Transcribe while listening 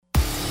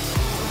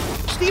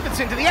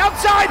Stevenson to the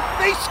outside.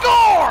 They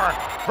score!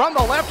 From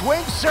the left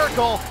wing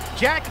circle,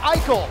 Jack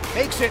Eichel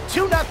makes it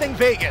 2-0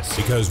 Vegas.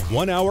 Because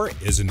 1 hour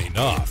isn't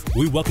enough.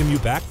 We welcome you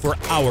back for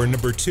hour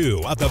number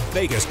 2 of the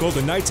Vegas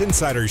Golden Knights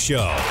Insider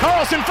Show.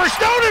 Carlson for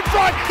Stone in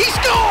front. He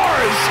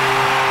scores!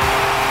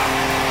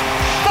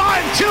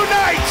 5-2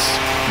 Knights.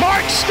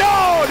 Mark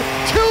Stone,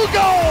 2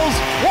 goals,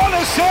 1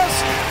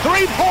 assist,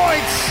 3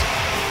 points.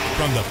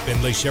 From the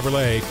Findlay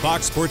Chevrolet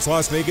Fox Sports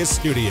Las Vegas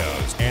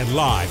studios and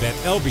live at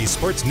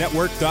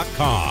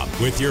lvsportsnetwork.com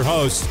with your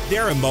hosts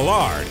Darren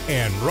Millard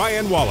and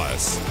Ryan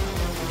Wallace.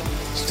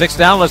 6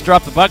 down, let's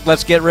drop the puck.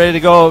 Let's get ready to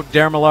go.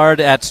 Darren Millard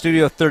at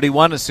Studio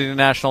 31 at City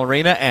National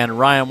Arena and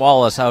Ryan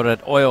Wallace out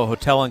at Oyo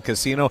Hotel and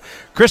Casino.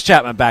 Chris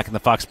Chapman back in the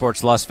Fox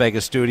Sports Las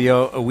Vegas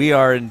studio. We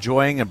are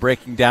enjoying and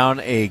breaking down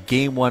a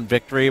Game 1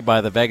 victory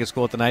by the Vegas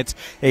Golden Knights.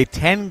 A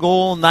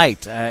 10-goal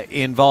night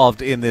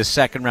involved in this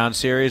second-round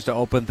series to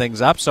open things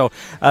up. So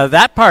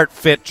that part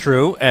fit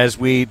true as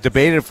we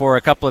debated for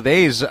a couple of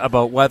days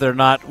about whether or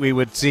not we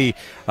would see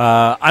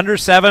under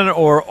 7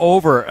 or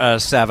over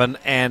 7,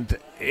 and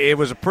it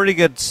was a pretty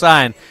good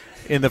sign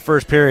in the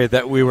first period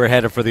that we were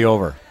headed for the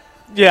over.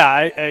 Yeah,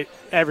 I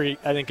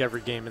think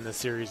every game in this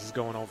series is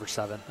going over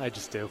 7. I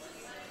just do.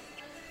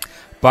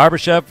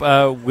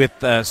 Barbashev with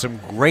some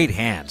great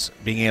hands,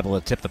 being able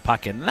to tip the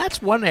puck in. And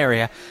that's one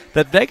area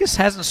that Vegas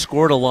hasn't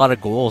scored a lot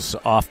of goals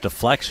off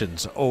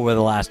deflections over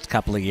the last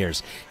couple of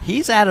years.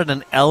 He's added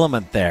an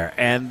element there.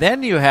 And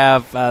then you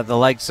have the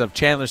likes of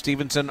Chandler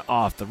Stevenson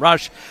off the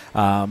rush,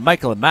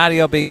 Michael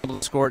Amadio being able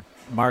to score,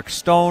 Mark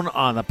Stone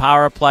on the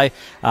power play.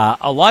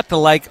 A lot to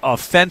like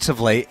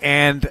offensively,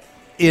 and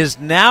is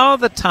now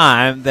the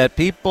time that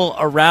people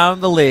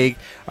around the league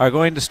are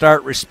going to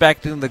start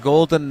respecting the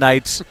Golden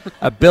Knights'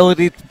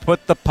 ability to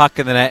put the puck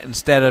in the net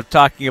instead of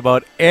talking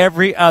about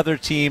every other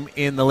team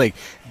in the league.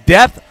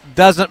 Depth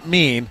doesn't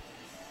mean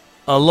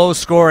a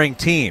low-scoring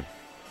team.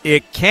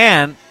 It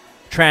can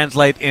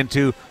translate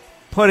into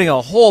putting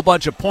a whole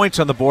bunch of points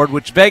on the board,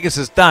 which Vegas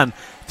has done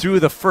through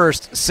the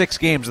first 6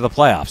 games of the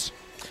playoffs.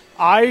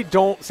 I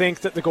don't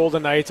think that the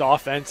Golden Knights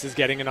offense is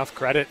getting enough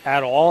credit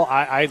at all.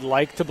 I'd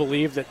like to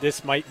believe that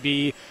this might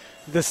be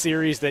the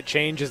series that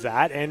changes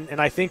that, and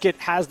I think it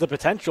has the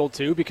potential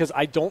to, because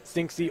I don't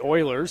think the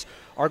Oilers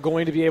are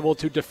going to be able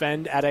to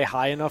defend at a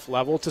high enough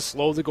level to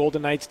slow the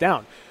Golden Knights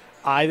down.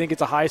 I think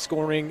it's a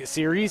high-scoring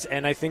series,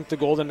 and I think the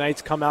Golden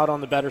Knights come out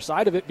on the better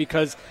side of it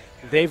because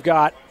they've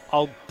got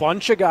a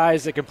bunch of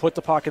guys that can put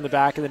the puck in the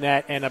back of the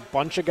net and a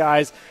bunch of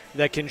guys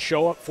that can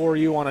show up for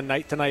you on a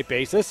night-to-night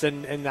basis,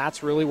 and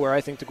that's really where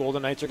I think the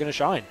Golden Knights are going to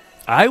shine.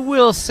 I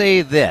will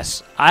say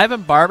this.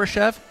 Ivan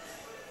Barbashev,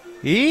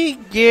 he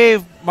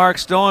gave Mark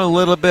Stone a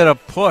little bit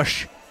of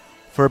push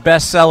for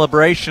best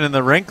celebration in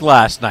the rink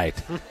last night.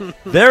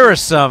 There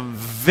was some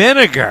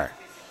vinegar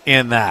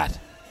in that.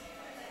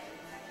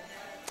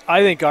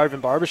 I think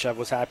Ivan Barbashev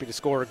was happy to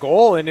score a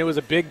goal, and it was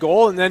a big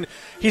goal, and then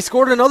he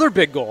scored another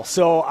big goal.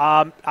 So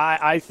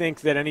I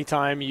think that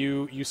anytime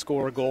you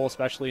score a goal,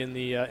 especially in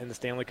the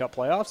Stanley Cup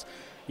playoffs,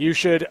 you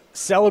should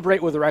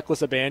celebrate with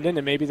reckless abandon,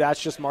 and maybe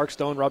that's just Mark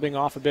Stone rubbing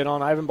off a bit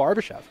on Ivan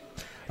Barbashev.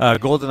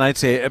 Golden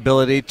Knights'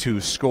 ability to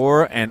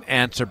score and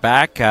answer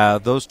back.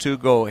 Those two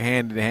go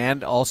hand in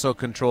hand, also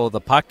control the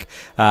puck.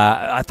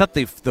 I thought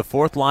the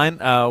fourth line,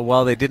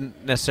 while they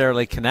didn't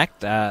necessarily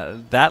connect,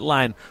 that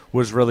line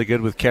was really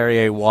good with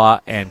Carrier, Waugh,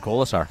 and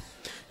Kolesar.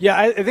 Yeah,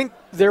 I think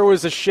there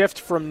was a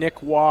shift from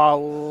Nick Waugh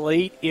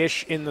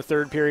late-ish in the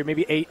third period,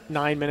 maybe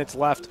 8-9 minutes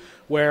left,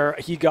 where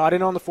he got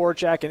in on the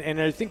forecheck,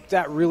 and I think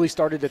that really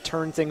started to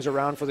turn things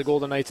around for the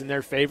Golden Knights in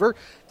their favor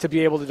to be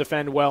able to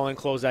defend well and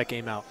close that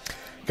game out.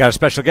 Got a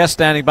special guest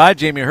standing by,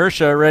 Jamie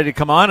Hirscher, ready to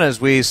come on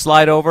as we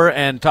slide over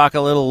and talk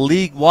a little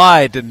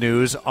league-wide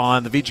news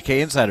on the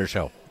VGK Insider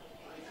Show.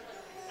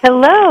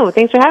 Hello.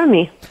 Thanks for having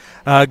me.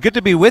 Good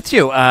to be with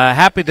you.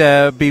 Happy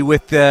to be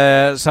with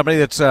somebody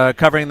that's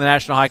covering the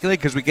National Hockey League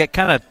because we get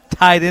kind of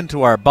tied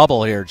into our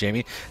bubble here,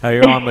 Jamie.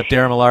 You're on with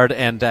Darren Millard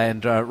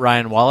and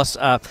Ryan Wallace.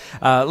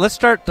 Let's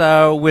start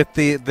with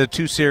the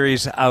two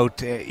series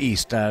out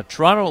east.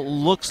 Toronto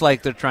looks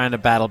like they're trying to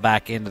battle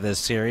back into this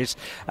series.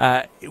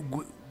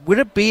 Would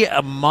it be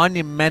a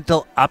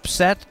monumental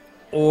upset,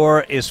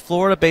 or is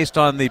Florida, based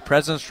on the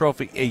President's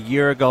Trophy a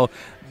year ago,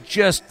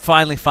 just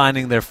finally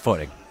finding their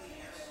footing?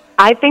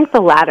 I think the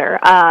latter.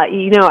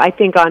 I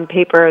think on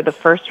paper the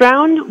first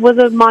round was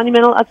a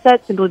monumental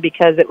upset simply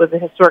because it was a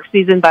historic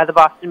season by the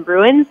Boston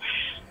Bruins.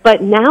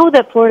 But now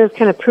that Florida's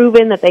kind of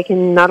proven that they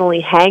can not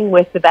only hang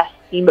with the best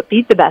team but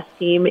beat the best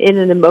team in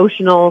an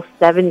emotional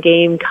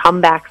 7-game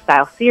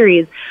comeback-style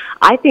series,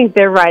 I think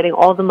they're riding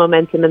all the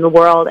momentum in the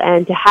world.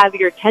 And to have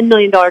your $10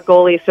 million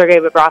goalie, Sergei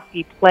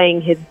Bobrovsky,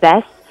 playing his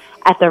best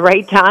at the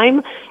right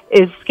time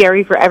is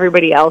scary for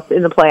everybody else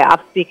in the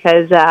playoffs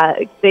because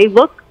they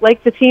look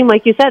like the team,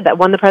 like you said, that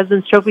won the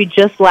President's Trophy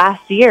just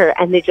last year,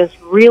 and they just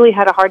really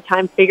had a hard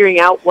time figuring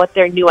out what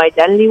their new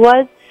identity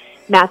was.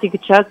 Matthew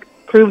Tkachuk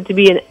proved to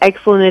be an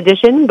excellent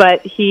addition,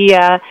 but he,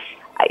 I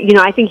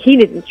think he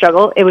didn't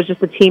struggle. It was just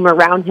the team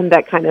around him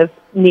that kind of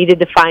needed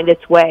to find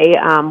its way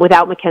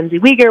without Mackenzie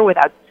Weegar,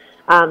 without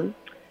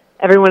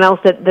everyone else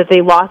that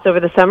they lost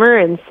over the summer,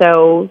 and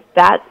so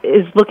that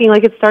is looking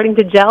like it's starting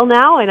to gel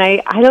now, and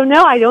I don't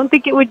know. I don't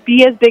think it would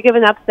be as big of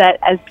an upset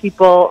as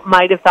people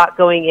might have thought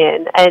going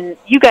in. And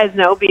you guys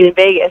know, being in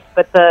Vegas,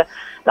 but the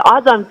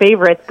odds-on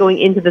favorites going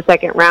into the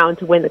second round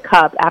to win the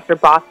Cup after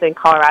Boston,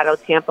 Colorado,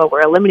 Tampa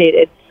were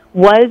eliminated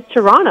was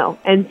Toronto.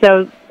 And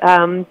so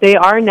they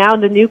are now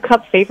the new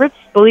Cup favorites,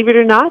 believe it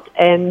or not,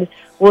 and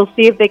we'll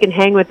see if they can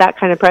hang with that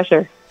kind of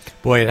pressure.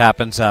 Boy, it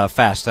happens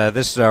fast.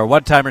 This is our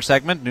one-timer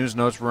segment, news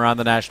notes from around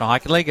the National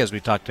Hockey League, as we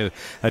talk to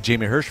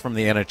Jamie Hirsch from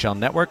the NHL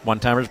Network.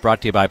 One-timers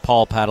brought to you by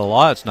Paul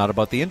Padelaw. It's not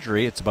about the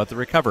injury, it's about the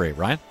recovery.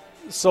 Ryan?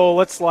 So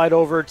let's slide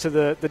over to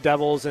the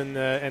Devils and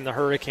the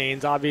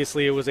Hurricanes.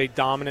 Obviously, it was a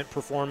dominant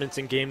performance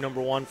in game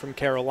number 1 from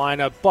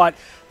Carolina, but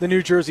the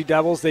New Jersey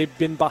Devils, they've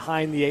been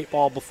behind the 8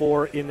 ball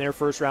before in their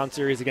first-round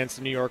series against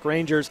the New York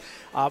Rangers.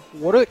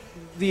 What are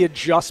the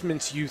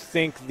adjustments you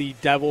think the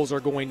Devils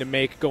are going to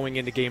make going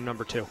into game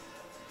number 2?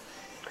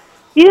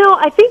 You know,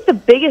 I think the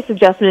biggest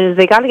adjustment is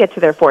they got to get to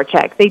their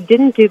forecheck. They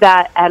didn't do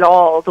that at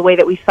all the way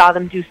that we saw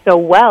them do so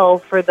well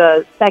for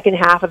the second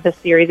half of the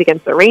series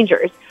against the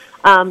Rangers.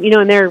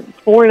 In their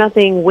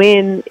 4-0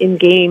 win in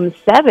Game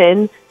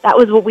 7, that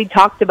was what we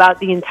talked about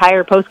the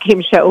entire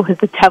post-game show, was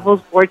the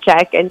Devils'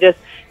 forecheck and just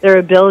their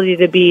ability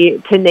to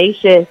be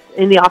tenacious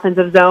in the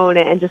offensive zone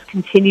and just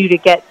continue to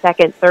get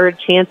second, third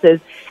chances.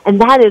 And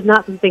that is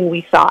not something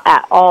we saw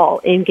at all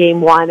in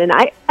Game 1. And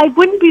I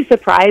wouldn't be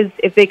surprised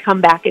if they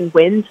come back and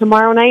win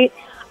tomorrow night.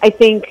 I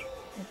think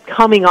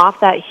coming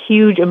off that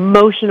huge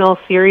emotional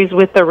series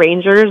with the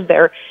Rangers,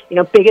 their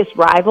biggest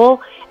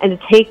rival, and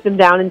to take them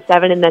down in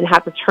 7 and then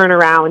have to turn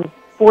around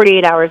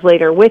 48 hours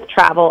later with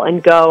travel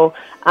and go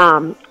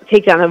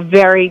take down a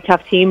very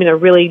tough team in a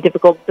really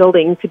difficult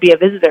building to be a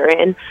visitor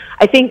in.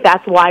 I think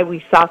that's why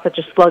we saw such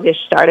a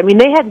sluggish start. I mean,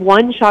 they had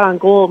 1 shot on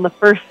goal in the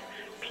first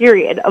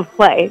period of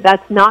play.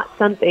 That's not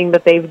something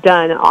that they've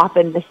done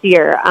often this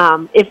year,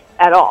 if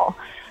at all.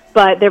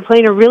 But they're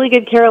playing a really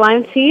good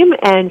Carolina team,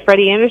 and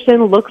Freddie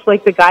Anderson looks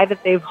like the guy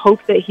that they've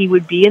hoped that he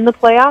would be in the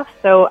playoffs.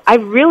 So I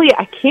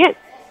can't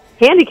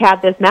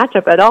handicap this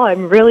matchup at all.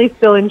 I'm really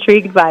still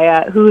intrigued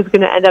by who's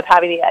going to end up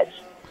having the edge.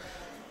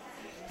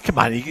 Come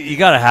on, you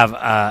got to have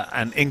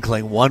an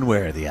inkling one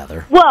way or the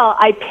other. Well,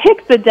 I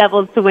picked the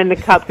Devils to win the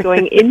Cup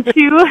going into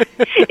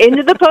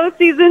the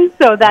postseason,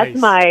 so that's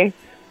nice.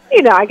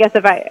 I guess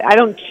if I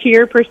don't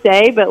cheer per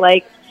se, but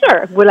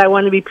sure, would I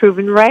want to be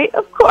proven right?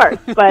 Of course.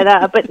 But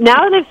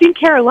now that I've seen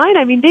Carolina,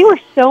 I mean, they were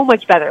so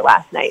much better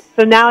last night.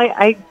 So now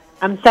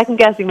I'm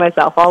second-guessing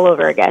myself all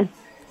over again.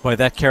 Boy,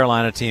 that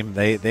Carolina team,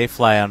 they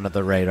fly under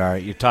the radar.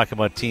 You talk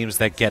about teams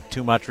that get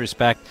too much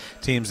respect,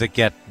 teams that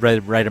get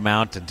right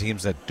amount, and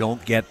teams that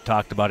don't get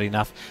talked about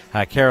enough.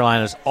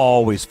 Carolina's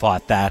always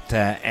fought that,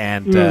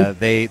 and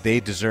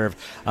they deserve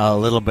a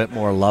little bit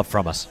more love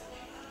from us.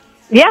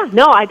 Yeah,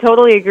 no, I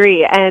totally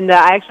agree. And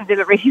I actually did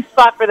a race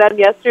spot for them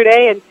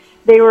yesterday, and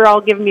they were all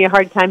giving me a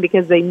hard time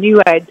because they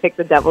knew I had picked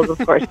the Devils, of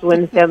course, to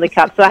win the Stanley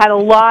Cup. So I had a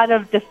lot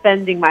of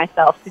defending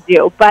myself to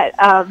do. But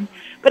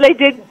I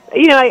did,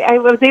 I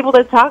was able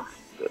to talk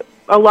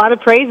a lot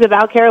of praise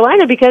about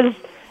Carolina because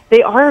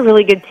they are a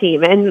really good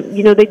team. And,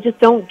 they just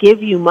don't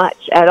give you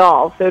much at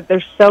all. So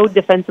they're so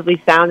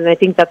defensively sound, and I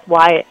think that's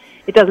why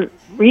it doesn't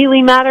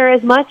really matter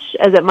as much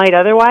as it might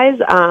otherwise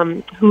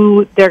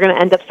who they're going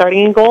to end up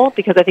starting in goal,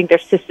 because I think their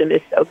system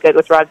is so good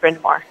with Rod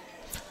Brind'Amour.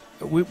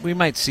 We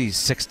might see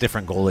 6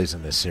 different goalies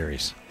in this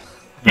series.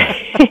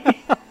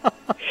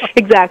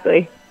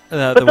 Exactly.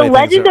 But the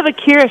legend of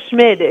Akira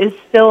Schmid is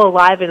still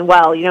alive and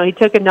well. He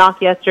took a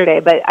knock yesterday,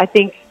 but I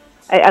think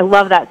I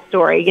love that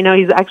story.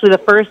 He's actually the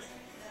first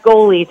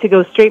goalie to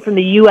go straight from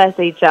the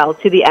USHL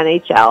to the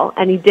NHL,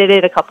 and he did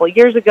it a couple of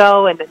years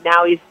ago, and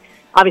now he's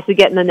obviously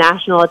getting the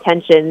national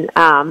attention,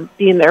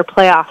 being their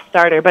playoff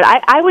starter. But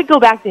I would go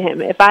back to him.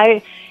 If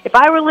I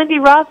were Lindy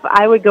Ruff,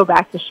 I would go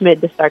back to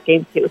Schmid to start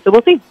game 2. So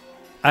we'll see.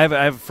 I have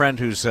a friend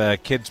whose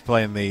kids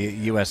play in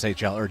the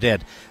USHL, or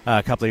did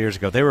a couple of years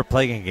ago. They were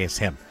playing against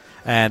him.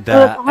 And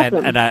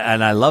awesome. and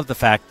I love the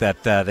fact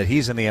that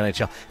he's in the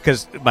NHL,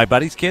 because my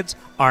buddy's kids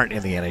aren't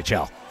in the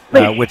NHL,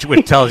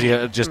 which tells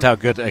you just how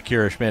good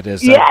Akira Schmid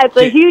is. Yeah, it's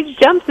a huge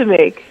jump to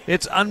make.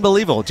 It's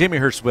unbelievable. Jamie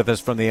Hirsch with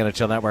us from the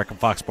NHL Network and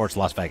Fox Sports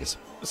Las Vegas.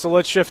 So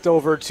let's shift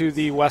over to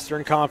the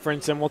Western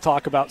Conference, and we'll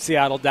talk about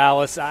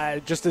Seattle-Dallas.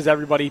 Just as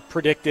everybody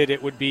predicted,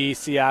 it would be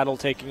Seattle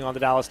taking on the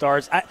Dallas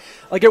Stars. At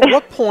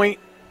what point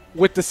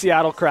with the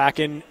Seattle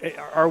Kraken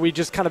are we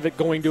just kind of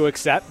going to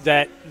accept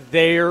that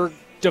they're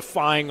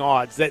defying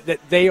odds, that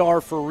they are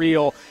for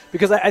real?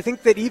 Because I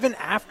think that even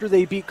after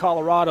they beat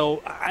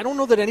Colorado, I don't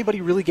know that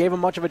anybody really gave them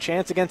much of a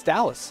chance against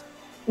Dallas.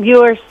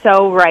 You are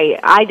so right.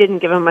 I didn't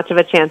give them much of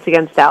a chance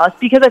against Dallas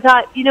because I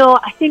thought,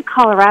 I think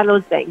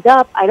Colorado's banged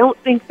up. I don't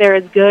think they're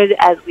as good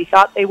as we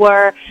thought they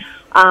were.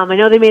 I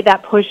know they made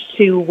that push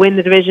to win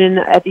the division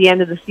at the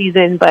end of the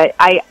season, but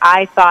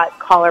I thought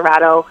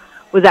Colorado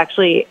was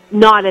actually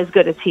not as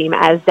good a team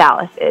as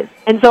Dallas is.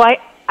 And so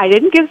I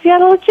didn't give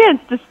Seattle a chance,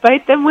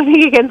 despite them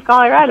winning against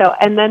Colorado.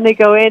 And then they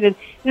go in, and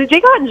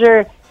Jake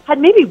Ottinger had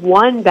maybe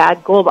one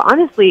bad goal, but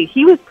honestly,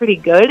 he was pretty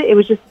good. It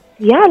was just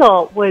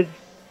Seattle was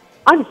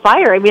on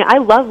fire. I mean, I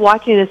love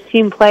watching this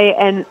team play,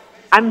 and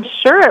I'm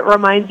sure it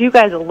reminds you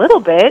guys a little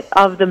bit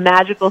of the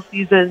magical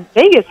season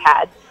Vegas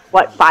had,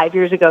 5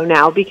 years ago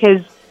now,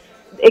 because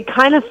it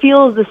kind of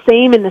feels the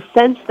same in the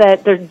sense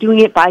that they're doing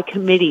it by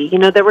committee. You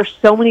know, there were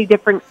so many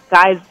different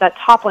guys. That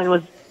top line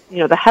was,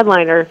 the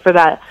headliner for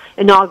that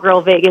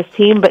inaugural Vegas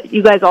team, but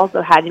you guys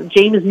also had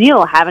James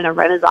Neal having a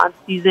renaissance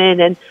season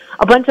and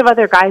a bunch of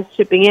other guys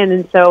chipping in.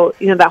 And so,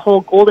 that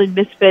whole golden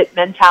misfit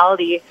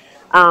mentality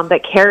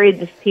that carried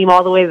this team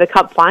all the way to the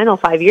Cup final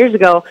 5 years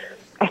ago,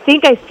 I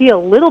think I see a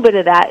little bit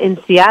of that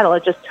in Seattle.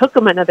 It just took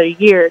them another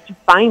year to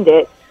find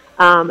it.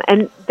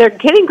 And they're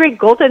getting great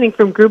goaltending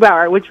from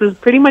Grubauer, which was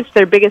pretty much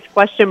their biggest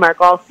question mark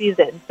all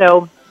season.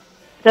 So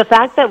the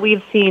fact that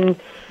we've seen,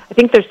 I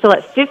think they're still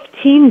at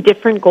 15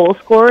 different goal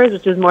scorers,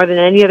 which is more than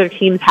any other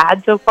team's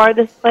had so far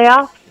this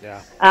playoff.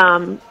 Yeah.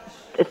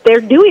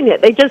 They're doing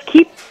it. They just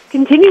keep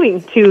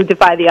continuing to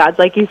defy the odds,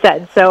 like you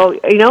said. So,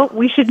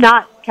 we should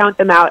not count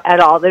them out at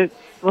all.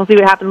 We'll see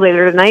what happens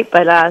later tonight,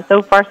 but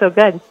so far so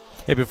good.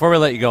 Hey, before we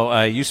let you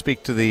go, you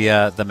speak to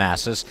the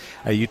masses.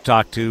 You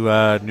talk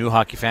to new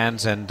hockey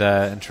fans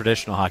and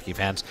traditional hockey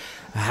fans.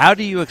 How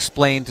do you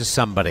explain to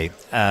somebody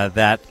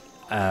that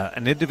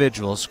an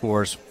individual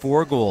scores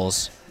 4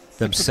 goals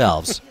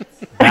themselves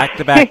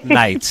back-to-back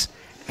nights,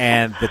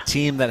 and the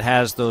team that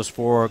has those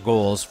 4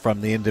 goals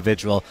from the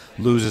individual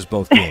loses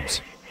both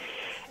games?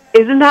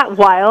 Isn't that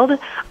wild?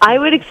 I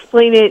would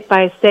explain it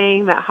by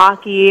saying that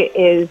hockey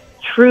is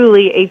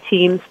truly a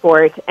team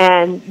sport,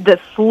 and the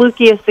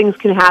flukiest things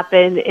can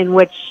happen in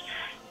which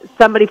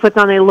somebody puts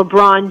on a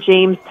LeBron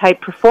James type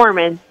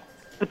performance,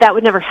 but that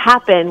would never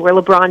happen where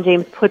LeBron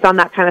James puts on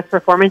that kind of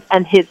performance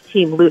and his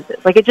team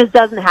loses. Like, it just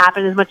doesn't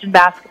happen as much in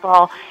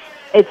basketball.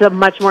 It's a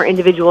much more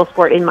individual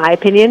sport, in my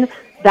opinion.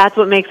 That's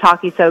what makes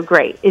hockey so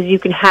great, is you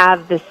can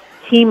have this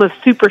team of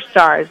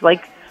superstars,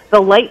 like the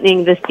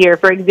Lightning this year,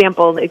 for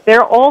example. Like,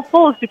 they're all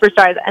full of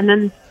superstars, and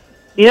then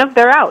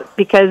they're out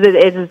because it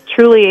is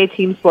truly a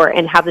team sport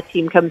and how the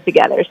team comes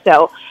together.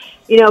 So,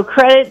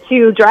 credit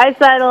to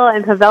Draisaitl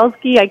and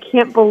Pavelski. I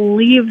can't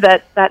believe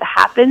that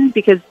happened,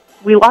 because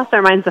we lost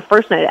our minds the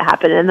first night it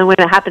happened. And then when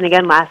it happened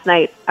again last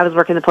night, I was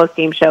working the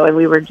post-game show, and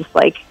we were just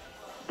like,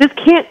 this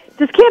can't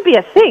be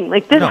a thing.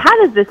 Like, this, no.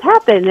 How does this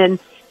happen? And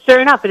sure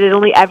enough, it had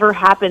only ever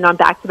happened on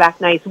back-to-back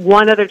nights,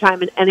 one other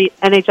time in any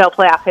NHL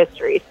playoff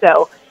history.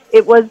 So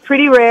it was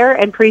pretty rare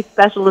and pretty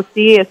special to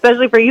see,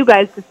 especially for you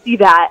guys to see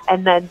that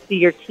and then see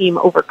your team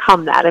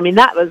overcome that. I mean,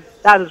 that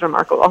was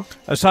remarkable.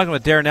 I was talking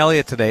with Darren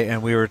Elliott today,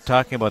 and we were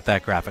talking about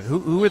that graphic.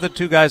 Who were the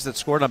 2 guys that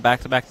scored on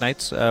back-to-back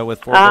nights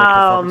with 4 goal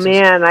performances? Oh,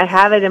 man, I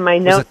have it in my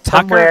notes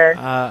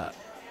somewhere.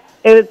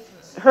 It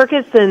was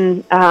Herkes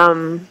and,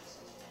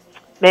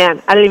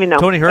 man, I don't even know.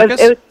 Tony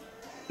Herkes?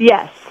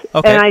 Yes,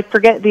 okay. And I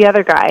forget the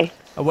other guy.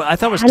 Well, I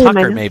thought it was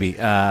Tucker, maybe.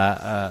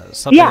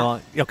 Something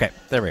along. Okay,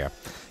 there we are.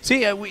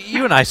 See,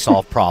 you and I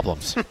solve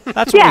problems.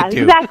 That's what we do.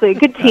 Yeah, exactly.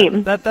 Good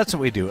team. That's what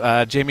we do.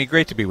 Jamie,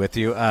 great to be with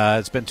you.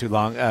 It's been too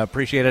long.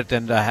 Appreciate it,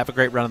 and have a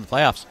great run in the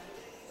playoffs.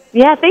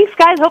 Yeah, thanks,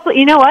 guys. Hopefully,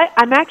 you know what?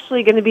 I'm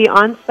actually going to be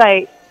on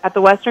site at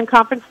the Western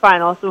Conference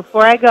Final, so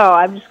before I go,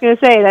 I'm just going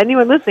to say to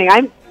anyone listening,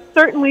 I'm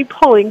certainly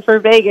pulling for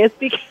Vegas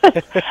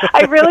because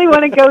I really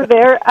want to go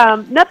there. I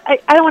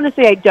don't want to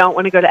say I don't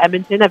want to go to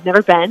Edmonton. I've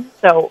never been,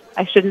 so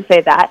I shouldn't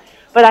say that.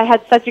 But I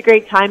had such a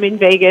great time in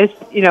Vegas,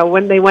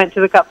 when they went to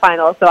the Cup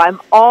final. So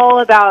I'm all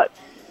about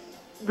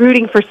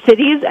rooting for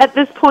cities at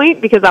this point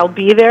because I'll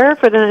be there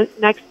for the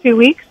next 2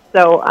 weeks.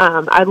 So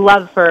I'd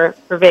love for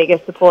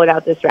Vegas to pull it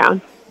out this round.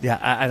 Yeah,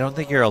 I don't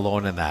think you're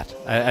alone in that.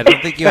 I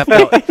don't think you have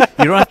to.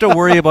 You don't have to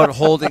worry about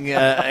holding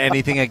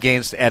anything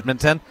against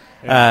Edmonton.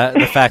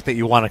 The fact that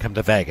you want to come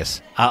to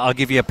Vegas, I'll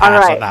give you a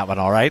pass on that one.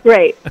 All right.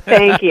 Great,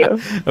 thank you.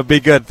 Be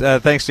good.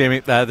 Thanks, Jamie.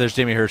 There's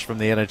Jamie Hirsch from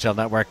the NHL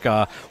Network.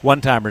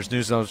 One-timers,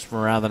 news notes from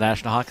around the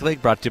National Hockey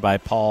League, brought to you by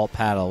Paul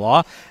Pata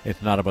Law.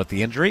 It's not about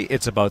the injury;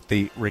 it's about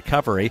the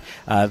recovery.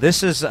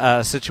 This is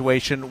a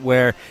situation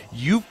where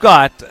you've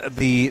got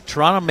the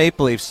Toronto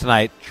Maple Leafs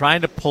tonight trying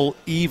to pull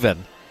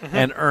even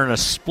and earn a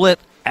split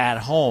at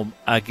home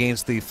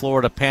against the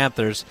Florida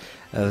Panthers.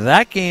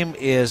 That game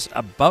is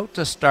about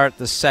to start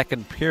the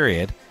second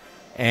period,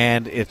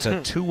 and it's a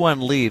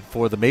 2-1 lead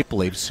for the Maple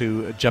Leafs,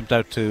 who jumped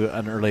out to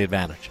an early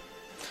advantage.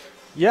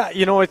 Yeah,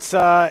 it's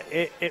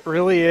it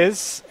really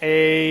is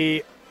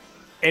an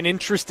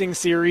interesting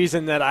series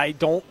in that I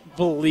don't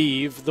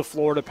believe the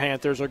Florida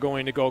Panthers are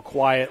going to go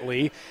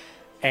quietly.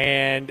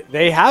 And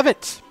they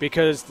haven't,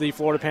 because the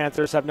Florida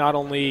Panthers have not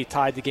only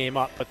tied the game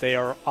up, but they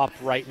are up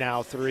right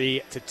now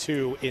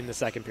 3-2 in the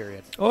second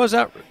period. Oh, is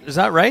that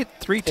right?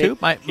 3-2?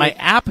 My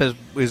app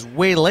is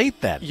way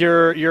late then.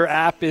 Your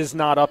app is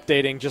not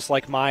updating, just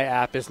like my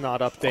app is not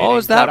updating. Oh,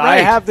 is that right?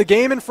 I have the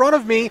game in front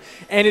of me,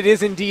 and it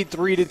is indeed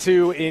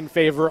 3-2 in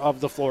favor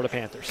of the Florida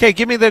Panthers. Okay,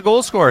 give me the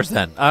goal scorers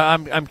then.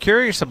 I'm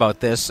curious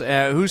about this.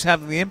 Who's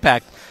having the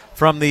impact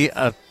from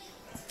the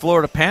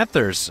Florida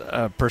Panthers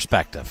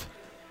perspective?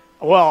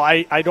 Well,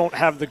 I don't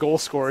have the goal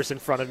scorers in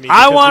front of me.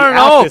 I want to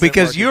know isn't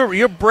because working.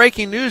 you're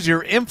breaking news.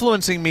 You're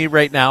influencing me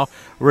right now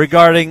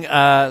regarding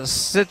a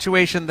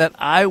situation that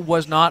I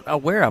was not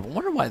aware of. I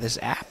wonder why this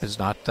app is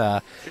not.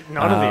 None of the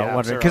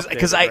apps are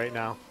updated right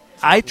now.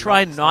 I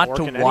try not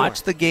to working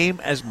watch anywhere. the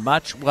game as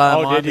much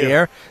while I'm on did the you?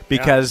 air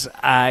because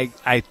I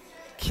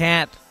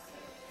can't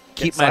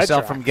keep myself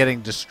sidetracked. from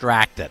getting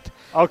distracted.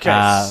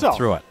 Okay, so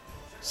through it.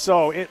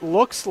 So it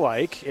looks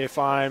like, if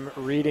I'm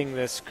reading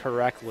this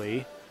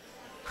correctly,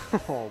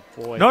 oh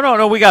boy.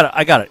 No, we got it.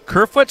 I got it.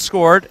 Kerfoot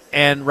scored,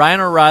 and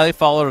Ryan O'Reilly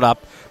followed it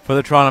up for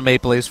the Toronto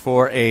Maple Leafs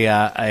for a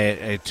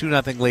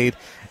 2-0 lead,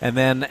 and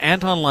then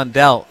Anton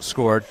Lundell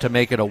scored to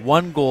make it a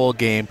 1-goal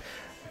game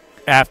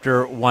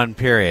after one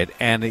period.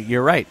 And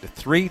you're right,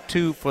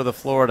 3-2 for the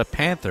Florida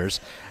Panthers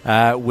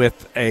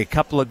with a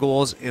couple of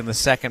goals in the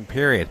second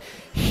period.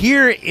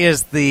 Here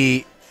is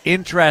the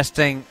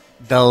interesting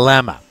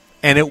dilemma,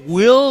 and it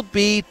will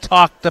be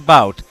talked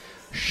about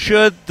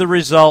should the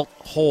result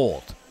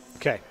hold.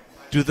 Okay.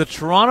 Do the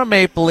Toronto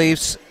Maple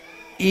Leafs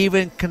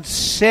even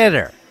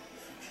consider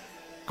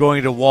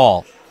going to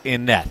Wall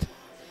in net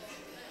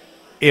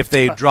if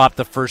they drop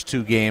the first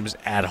two games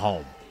at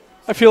home?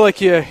 I feel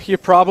like you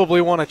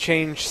probably want to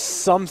change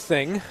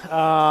something.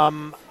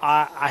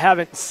 I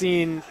haven't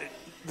seen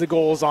the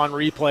goals on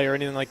replay or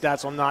anything like that,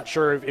 so I'm not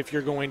sure if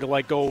you're going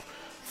to go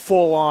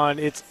full on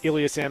it's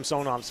Ilya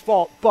Samsonov's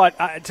fault.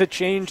 But to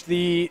change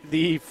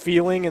the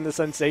feeling and the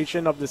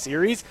sensation of the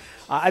series,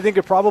 I think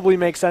it probably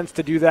makes sense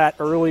to do that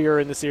earlier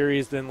in the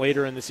series than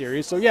later in the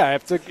series. So yeah,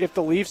 if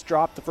the Leafs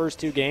drop the first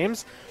two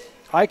games,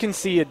 I can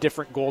see a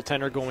different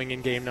goaltender going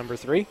in game number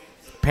 3.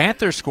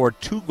 Panthers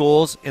scored 2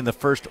 goals in the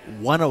first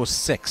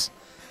 106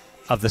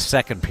 of the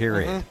second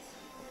period. Mm-hmm.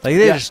 They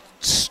just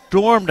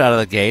stormed out of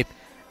the gate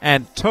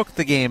and took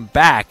the game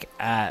back.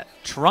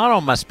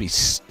 Toronto must be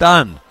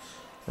stunned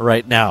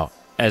right now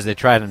as they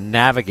try to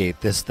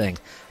navigate this thing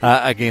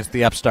against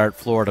the upstart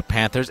Florida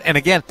Panthers. And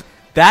again,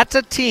 that's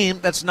a team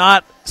that's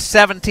not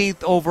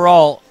 17th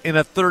overall in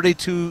a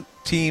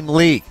 32-team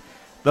league,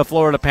 the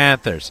Florida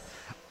Panthers.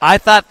 I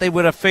thought they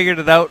would have figured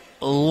it out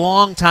a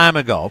long time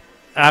ago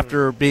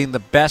after being the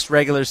best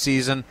regular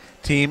season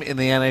team in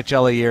the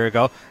NHL a year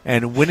ago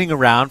and winning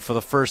around for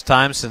the first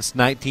time since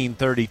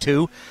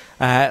 1932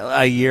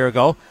 a year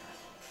ago.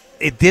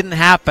 It didn't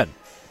happen.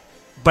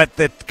 But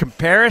the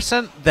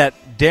comparison that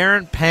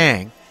Darren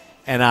Pang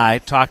and I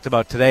talked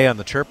about today on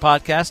the Chirp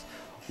podcast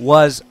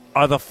was,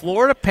 are the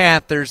Florida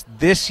Panthers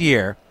this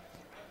year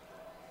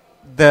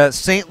the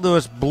St.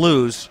 Louis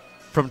Blues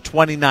from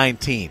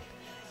 2019?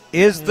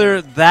 Is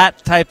there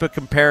that type of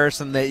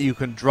comparison that you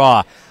can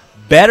draw?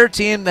 Better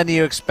team than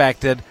you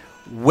expected.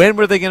 When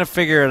were they going to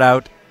figure it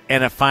out?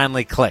 And it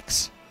finally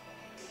clicks.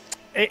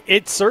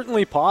 It's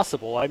certainly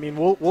possible. I mean,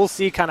 we'll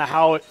see kind of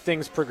how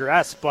things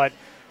progress, but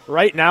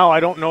right now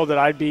I don't know that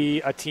I'd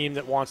be a team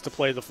that wants to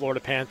play the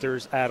Florida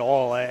Panthers at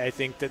all. I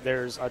think that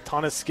there's a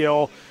ton of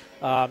skill.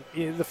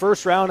 In the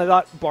first round, I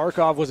thought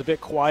Barkov was a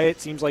bit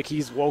quiet. Seems like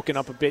he's woken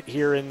up a bit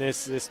here in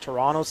this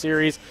Toronto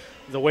series.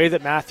 The way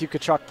that Matthew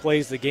Tkachuk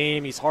plays the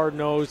game, he's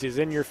hard-nosed, he's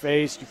in your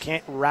face. You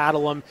can't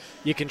rattle him.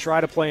 You can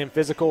try to play him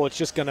physical. It's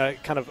just going to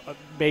kind of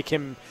make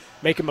him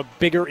a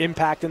bigger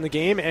impact in the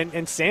game.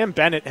 And Sam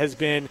Bennett has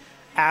been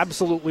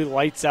absolutely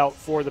lights out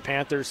for the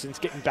Panthers since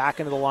getting back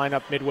into the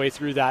lineup midway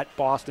through that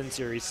Boston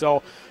series.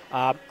 So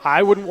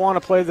I wouldn't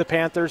want to play the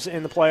Panthers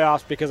in the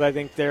playoffs because I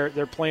think they're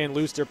playing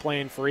loose, they're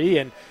playing free,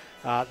 and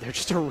they're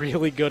just a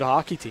really good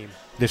hockey team.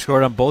 They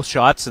scored on both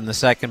shots in the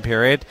second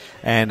period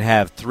and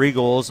have 3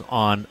 goals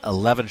on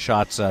 11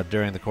 shots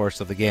during the course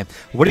of the game.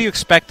 What are you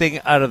expecting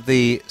out of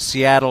the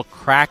Seattle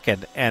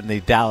Kraken and the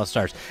Dallas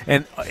Stars?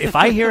 And if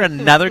I hear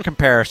another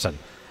comparison,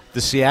 the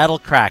Seattle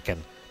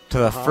Kraken to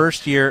the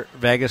first-year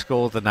Vegas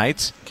Golden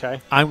Knights, Okay.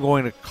 I'm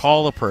going to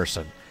call a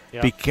person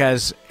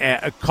because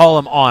call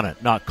them on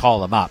it, not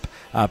call them up,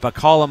 but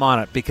call them on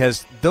it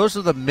because those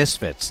are the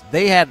misfits.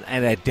 They had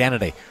an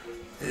identity.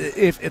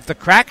 If the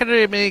Kraken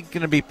are going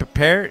to be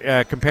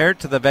compared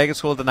to the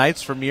Vegas Golden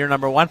Knights from year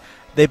number 1,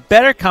 they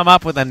better come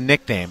up with a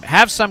nickname,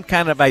 have some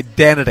kind of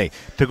identity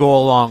to go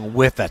along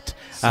with it.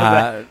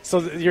 So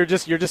you're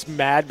just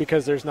mad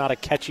because there's not a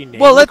catchy name.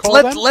 Well,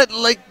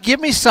 let give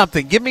me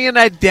something. Give me an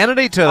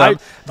identity to them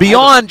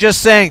beyond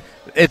just saying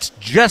it's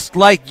just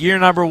like year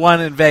number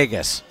 1 in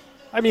Vegas.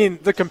 I mean,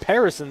 the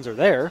comparisons are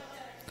there.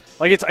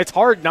 Like it's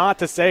hard not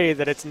to say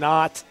that it's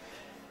not.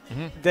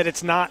 That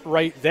it's not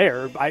right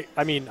there.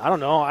 I mean, I don't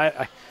know.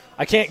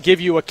 I can't give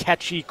you a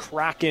catchy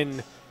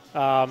Kraken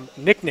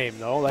nickname,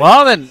 though.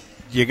 Well, then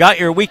you got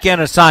your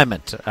weekend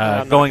assignment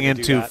going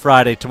into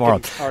Friday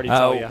tomorrow.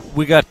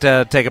 We got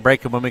to take a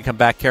break, and when we come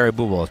back, Carey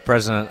Bubel is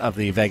president of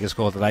the Vegas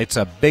Golden Knights.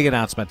 A big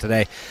announcement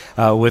today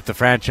with the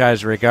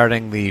franchise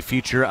regarding the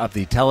future of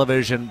the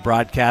television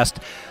broadcast.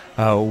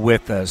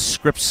 With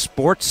Scripps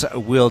Sports.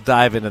 We'll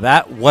dive into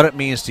that, what it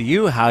means to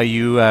you, how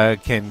you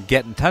can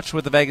get in touch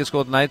with the Vegas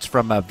Golden Knights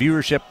from a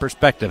viewership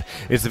perspective.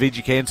 It's the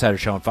VGK Insider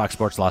Show on Fox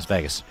Sports Las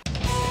Vegas.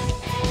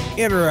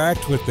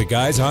 Interact with the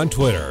guys on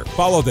Twitter.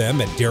 Follow them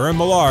at Darren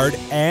Millard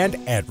and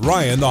at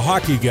Ryan the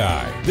Hockey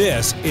Guy.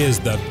 This is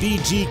the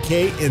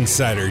VGK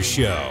Insider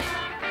Show.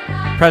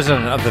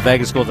 President of the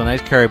Vegas Golden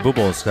Knights, Kerry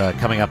Boobles,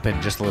 coming up in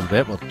just a little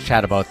bit. We'll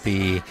chat about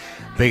the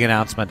big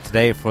announcement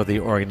today for the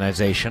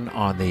organization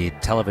on the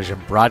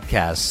television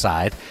broadcast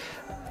side.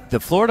 The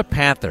Florida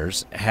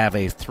Panthers have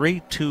a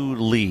 3-2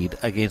 lead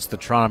against the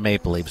Toronto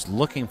Maple Leafs,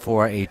 looking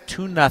for a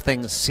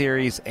 2-0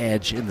 series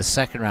edge in the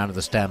second round of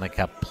the Stanley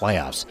Cup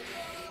playoffs.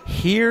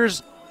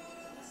 Here's,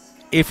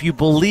 if you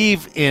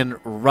believe in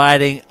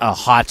riding a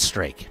hot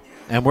streak,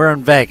 and we're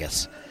in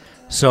Vegas,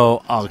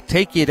 so I'll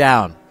take you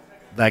down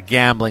the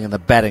gambling and the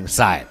betting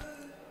side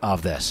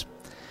of this.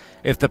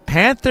 If the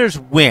Panthers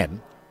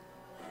win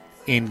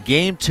in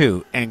Game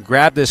 2 and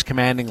grab this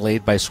commanding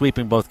lead by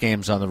sweeping both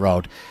games on the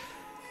road,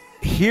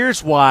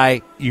 here's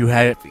why you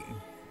have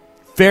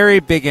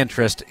very big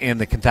interest in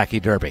the Kentucky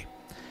Derby.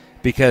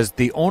 Because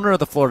the owner of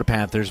the Florida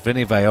Panthers,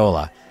 Vinny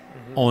Viola,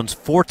 owns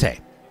Forte,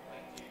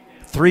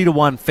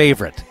 3-1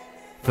 favorite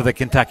for the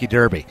Kentucky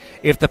Derby.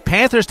 If the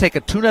Panthers take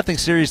a 2-0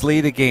 series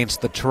lead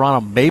against the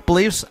Toronto Maple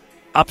Leafs,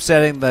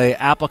 upsetting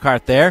the apple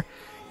cart there,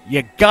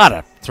 you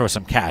gotta throw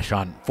some cash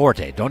on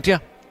Forte, don't you?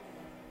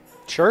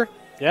 Sure.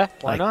 Yeah,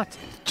 why not?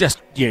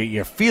 Just,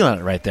 you're feeling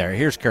it right there.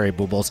 Here's Kerry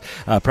Boobles,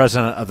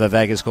 president of the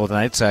Vegas Golden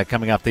Knights,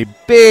 coming up. The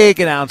big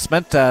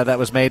announcement that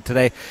was made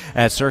today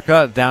at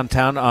Circa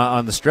downtown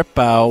on the Strip.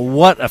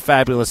 What a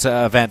fabulous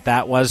event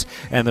that was,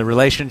 and the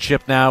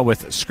relationship now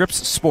with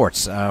Scripps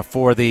Sports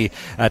for the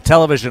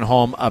television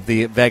home of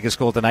the Vegas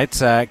Golden Knights.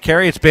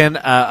 Kerry, it's been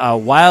a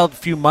wild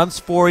few months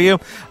for you.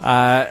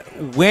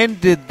 When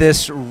did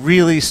this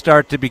really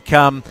start to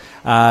become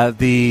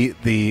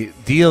the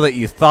deal that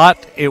you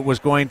thought it was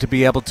going to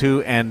be able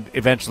to, and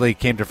eventually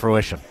came to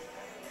fruition?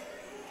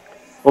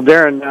 Well,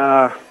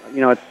 Darren,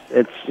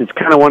 it's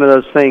kind of one of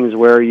those things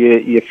where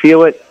you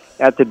feel it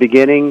at the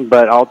beginning,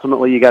 but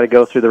ultimately you got to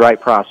go through the right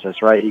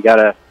process, right? You got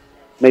to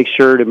make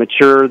sure to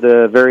mature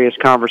the various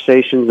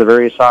conversations, the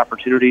various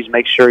opportunities,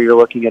 make sure you're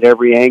looking at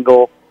every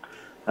angle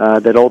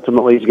that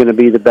ultimately is going to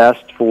be the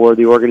best for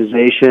the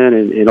organization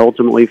and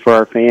ultimately for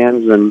our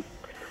fans. And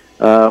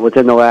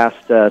within the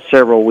last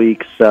several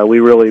weeks, we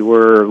really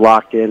were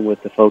locked in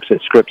with the folks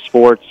at Scripps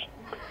Sports,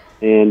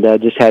 and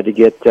just had to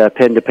get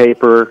pen to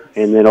paper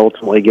and then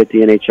ultimately get the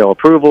NHL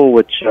approval,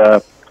 which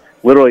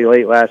literally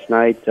late last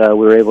night we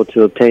were able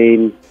to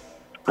obtain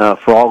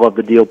for all of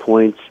the deal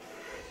points,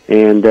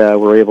 and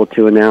we're able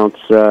to announce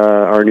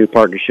our new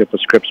partnership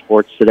with Scripps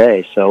Sports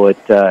today. So it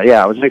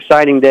was an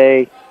exciting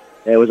day.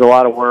 It was a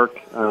lot of work,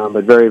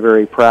 but very,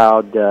 very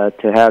proud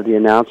to have the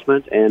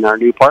announcement and our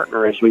new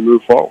partner as we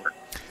move forward.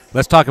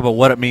 Let's talk about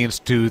what it means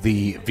to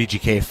the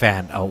VGK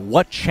fan.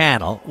 What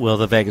channel will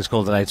the Vegas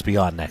Golden Knights be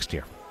on next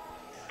year?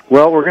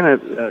 Well, we're going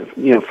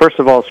to, first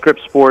of all,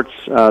 Scripps Sports,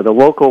 the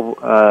local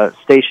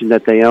station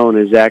that they own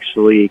is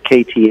actually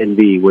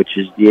KTNV, which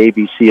is the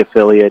ABC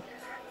affiliate,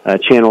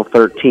 Channel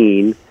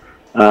 13.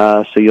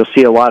 So you'll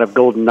see a lot of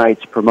Golden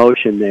Knights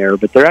promotion there.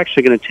 But they're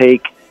actually going to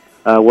take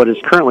what is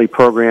currently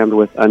programmed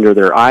with under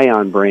their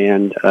Ion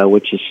brand,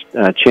 which is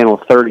Channel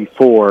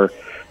 34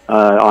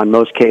 on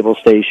most cable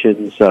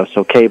stations,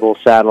 so cable,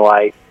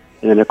 satellite,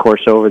 and then, of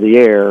course, over the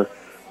air.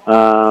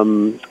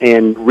 And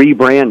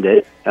rebrand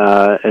it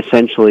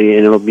essentially,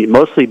 and it'll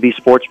mostly be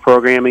sports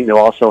programming. They'll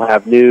also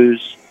have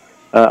news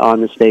on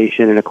the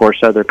station, and of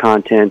course other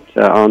content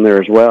on there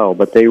as well.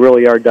 But they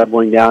really are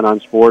doubling down on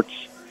sports.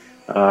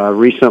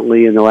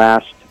 Recently, in the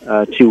last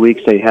 2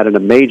 weeks, they had a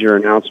major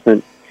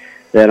announcement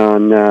that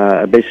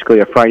on basically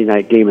a Friday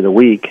night game of the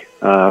week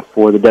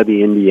for the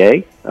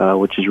WNBA,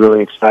 which is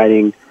really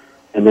exciting.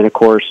 And then, of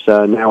course,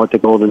 now with the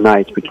Golden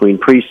Knights, between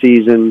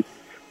preseason,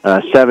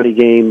 70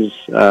 games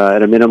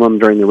at a minimum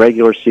during the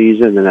regular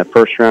season, and that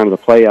first round of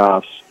the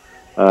playoffs,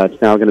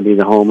 it's now going to be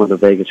the home of the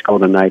Vegas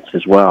Golden Knights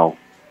as well.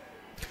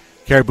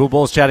 Kerry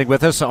Boobles chatting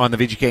with us on the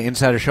VGK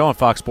Insider Show on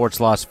Fox Sports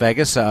Las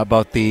Vegas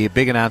about the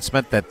big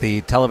announcement that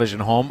the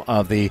television home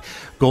of the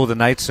Golden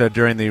Knights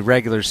during the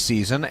regular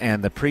season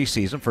and the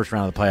preseason, first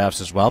round of the playoffs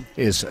as well,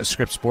 is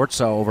Scripps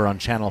Sports over on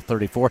Channel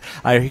 34.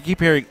 I keep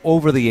hearing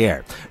over the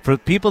air. For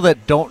people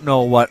that don't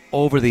know what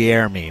over the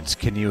air means,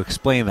 can you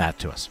explain that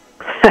to us?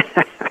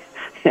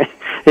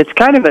 It's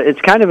kind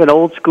of an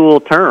old school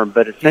term,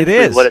 but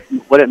essentially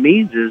what it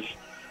means is,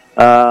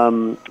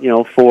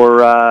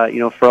 for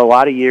a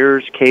lot of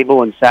years,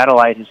 cable and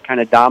satellite has kind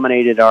of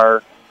dominated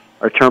our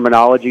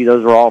terminology.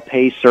 Those are all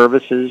pay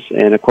services,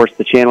 and of course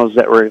the channels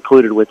that were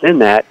included within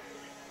that.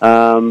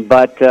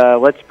 But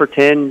let's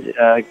pretend,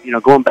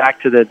 going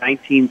back to the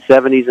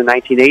 1970s and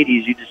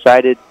 1980s, you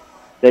decided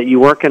that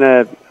you weren't going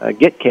to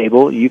get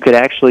cable. You could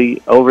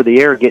actually, over the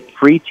air, get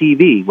free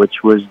TV,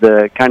 which was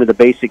the kind of the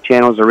basic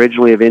channels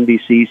originally of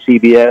NBC,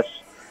 CBS,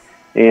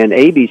 and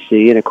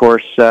ABC. And of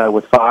course,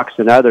 with Fox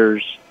and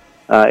others,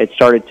 it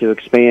started to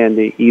expand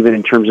even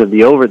in terms of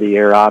the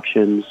over-the-air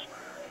options.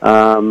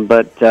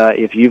 But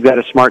if you've got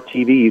a smart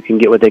TV, you can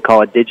get what they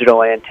call a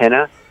digital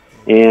antenna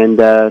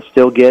and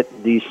still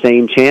get these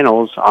same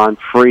channels on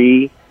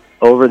free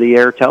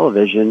over-the-air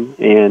television,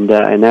 and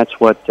that's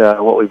what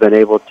we've been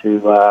able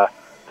to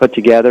put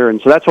together.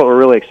 And so that's what we're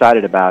really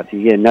excited about.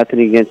 Again,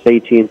 nothing against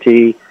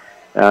AT&T.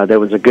 That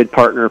was a good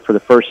partner for the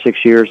first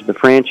 6 years of the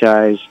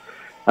franchise,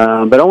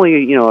 but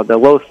only the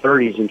low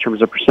 30s in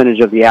terms of percentage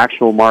of the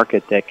actual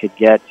market that could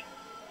get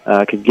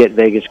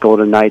Vegas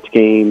Golden Knights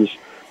games.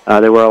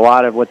 There were a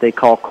lot of what they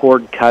call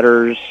cord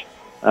cutters.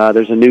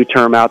 There's a new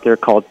term out there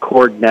called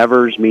cord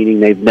nevers, meaning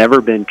they've never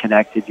been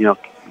connected.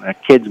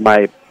 Kids,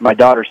 my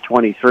daughter's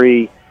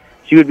 23.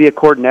 She would be a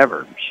cord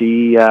never.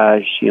 She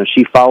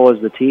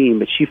follows the team,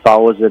 but she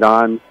follows it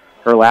on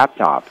her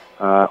laptop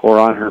or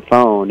on her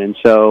phone. And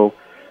so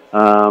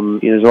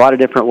there's a lot of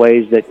different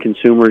ways that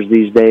consumers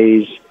these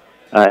days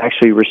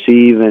actually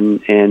receive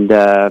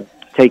and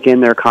take in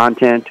their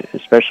content,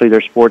 especially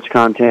their sports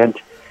content.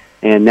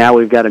 And now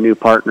we've got a new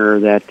partner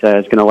that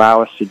is going to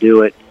allow us to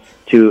do it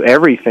to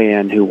every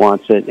fan who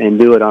wants it and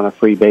do it on a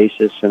free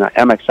basis. And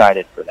I'm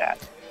excited for that.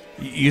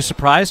 You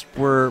surprised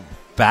we're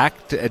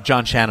back to,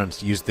 John Shannon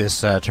used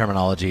this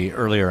terminology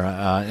earlier in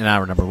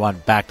hour number one,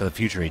 Back to the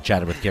Future. He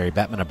chatted with Gary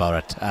Bettman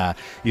about it.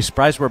 You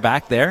surprised we're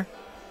back there?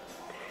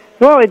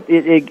 Well,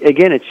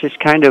 again, it's just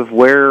kind of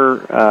where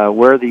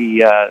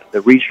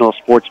the regional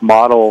sports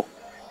model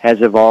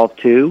has evolved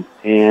to,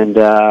 and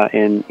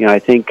I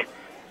think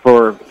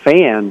for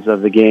fans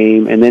of the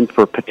game, and then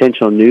for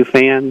potential new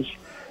fans,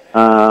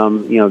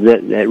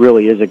 that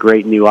really is a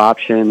great new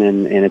option,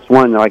 and it's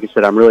one, like I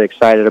said, I'm really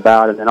excited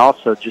about, and then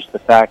also just the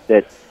fact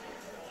that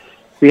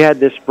we had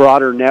this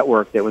broader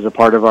network that was a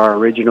part of our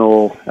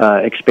original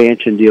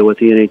expansion deal with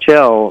the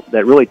NHL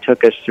that really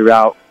took us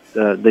throughout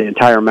the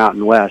entire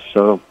Mountain West.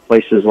 So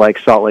places like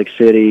Salt Lake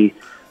City,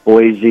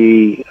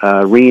 Boise,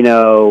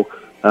 Reno,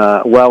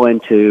 well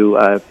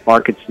into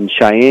markets in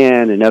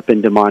Cheyenne and up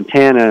into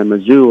Montana and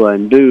Missoula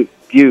and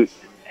Butte,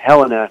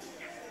 Helena.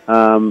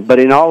 But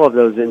in all of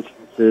those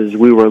instances,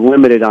 we were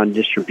limited on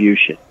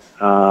distribution.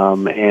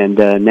 And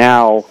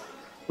now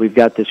we've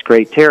got this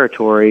great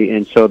territory.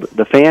 And so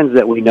the fans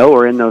that we know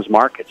are in those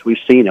markets. We've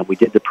seen them. We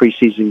did the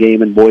preseason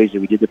game in Boise.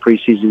 We did the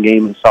preseason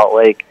game in Salt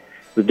Lake.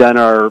 We've done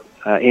our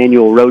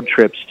annual road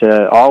trips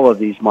to all of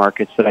these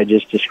markets that I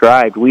just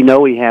described. We know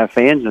we have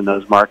fans in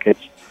those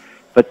markets,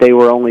 but they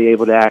were only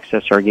able to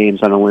access our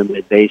games on a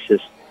limited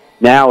basis.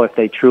 Now, if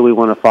they truly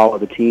want to follow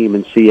the team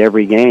and see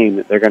every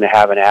game, they're going to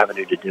have an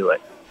avenue to do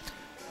it.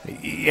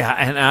 Yeah,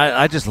 and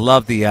I just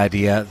love the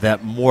idea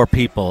that more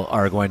people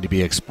are going to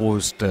be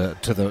exposed to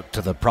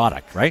the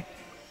product, right?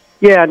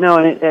 Yeah, no,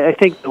 and I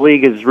think the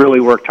league has really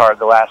worked hard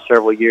the last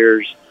several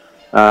years.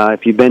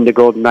 If you've been to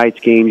Golden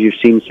Knights games, you've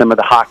seen some of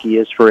the Hockey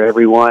is for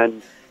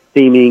Everyone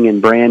theming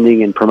and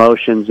branding and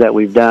promotions that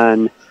we've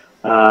done.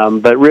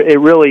 But it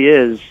really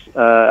is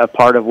a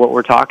part of what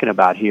we're talking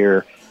about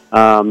here.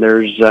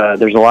 There's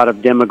a lot of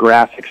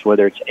demographics,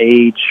 whether it's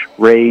age,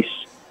 race,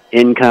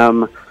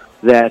 income,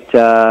 that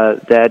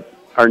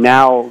are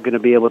now going to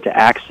be able to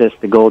access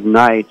the Golden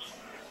Knights.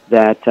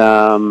 That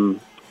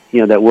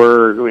that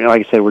we're,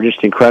 like I said, we're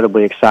just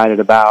incredibly excited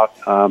about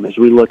as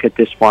we look at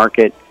this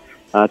market.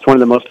 It's one of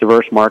the most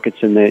diverse markets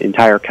in the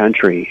entire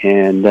country,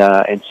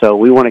 and so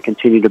we want to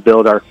continue to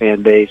build our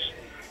fan base,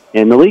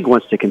 and the league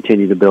wants to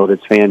continue to build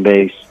its fan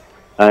base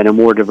in a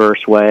more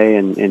diverse way,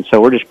 and so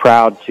we're just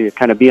proud to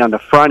kind of be on the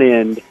front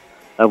end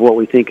of what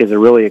we think is a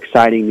really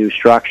exciting new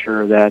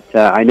structure that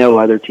I know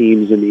other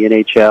teams in the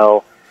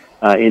NHL,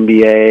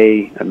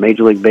 NBA,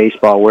 Major League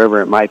Baseball,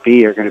 wherever it might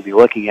be, are going to be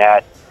looking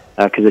at,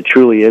 because it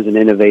truly is an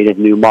innovative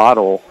new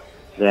model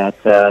that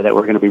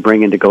we're going to be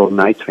bringing to Golden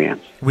Knights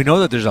fans. We know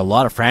that there's a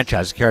lot of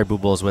franchises. Kerry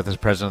Bubel is with us,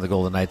 president of the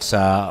Golden Knights,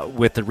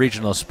 with the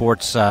regional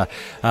sports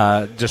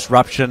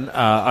disruption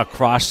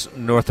across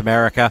North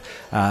America.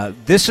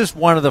 This is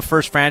one of the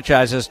first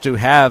franchises to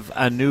have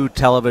a new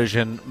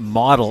television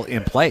model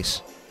in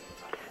place.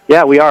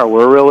 Yeah, we are.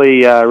 We're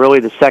really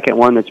the second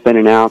one that's been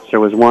announced. There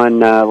was one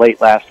late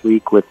last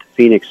week with the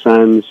Phoenix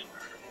Suns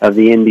of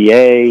the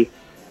NBA.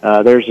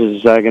 Theirs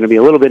is going to be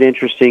a little bit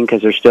interesting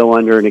because they're still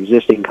under an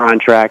existing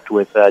contract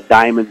with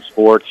Diamond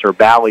Sports or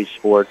Bally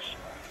Sports,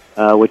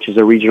 which is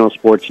a regional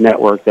sports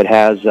network that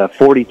has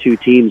 42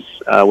 teams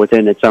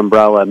within its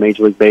umbrella,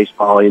 Major League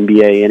Baseball,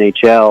 NBA,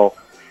 NHL.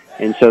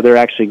 And so they're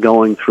actually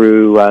going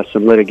through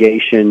some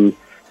litigation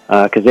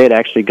because they had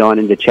actually gone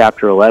into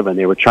Chapter 11.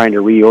 They were trying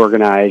to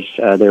reorganize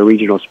their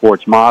regional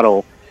sports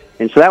model.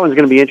 And so that one's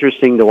going to be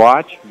interesting to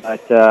watch.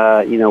 But,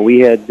 we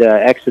had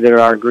exited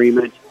our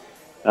agreement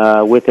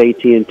with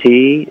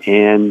AT&T,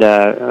 and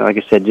like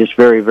I said, just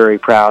very, very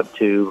proud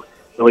to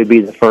really be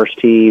the first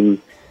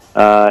team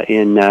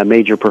in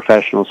major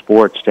professional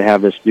sports to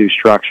have this new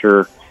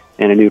structure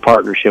and a new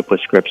partnership with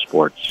Scripps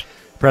Sports.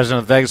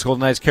 President of the Vegas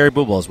Golden Knights, Kerry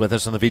Bubel, is with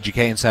us on the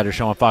VGK Insider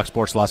Show on Fox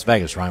Sports Las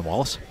Vegas. Ryan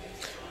Wallace.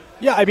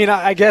 Yeah, I mean,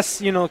 I guess,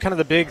 kind of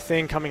the big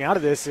thing coming out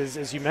of this is,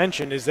 as you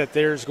mentioned, is that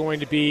there's going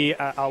to be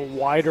a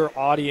wider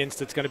audience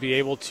that's going to be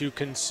able to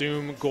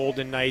consume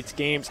Golden Knights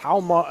games.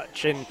 How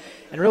much and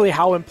really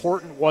how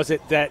important was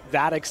it that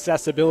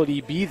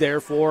accessibility be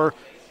there for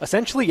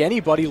essentially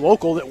anybody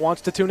local that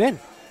wants to tune in?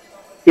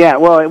 Yeah,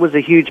 well, it was a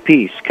huge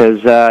piece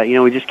because,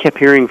 we just kept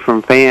hearing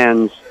from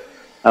fans,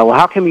 well,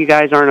 how come you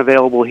guys aren't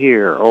available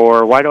here?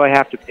 Or why do I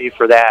have to pay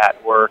for that?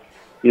 Or,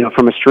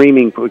 from a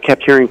streaming, we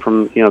kept hearing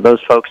from,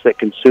 those folks that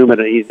consume it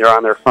either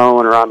on their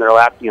phone or on their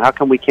laptop, how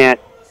come we can't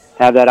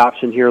have that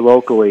option here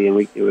locally? And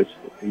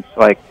it's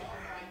like,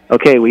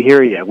 okay, we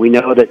hear you. We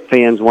know that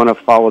fans want to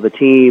follow the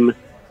team,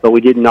 but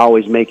we didn't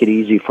always make it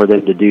easy for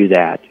them to do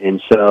that.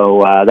 And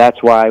so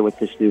that's why with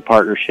this new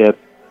partnership,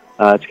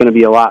 it's going to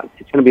be a lot.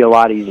 It's going to be a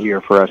lot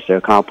easier for us to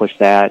accomplish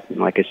that. And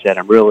like I said,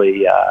 I'm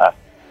really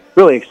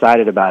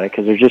excited about it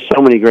because there's just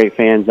so many great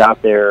fans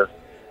out there,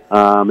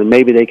 and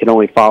maybe they can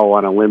only follow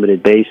on a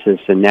limited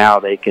basis, and now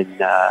they can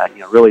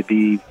really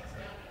be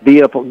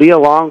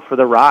along for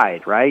the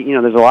ride. Right?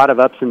 There's a lot of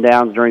ups and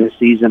downs during the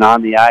season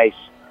on the ice,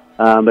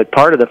 but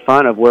part of the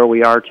fun of where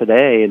we are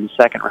today in the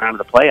second round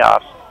of the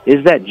playoffs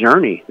is that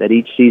journey that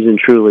each season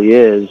truly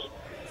is.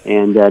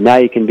 And now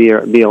you can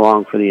be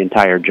along for the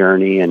entire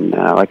journey. And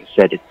like I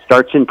said, it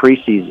starts in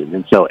preseason,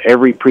 and so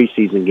every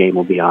preseason game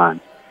will be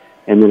on.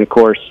 And then, of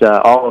course,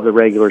 all of the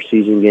regular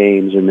season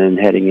games, and then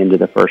heading into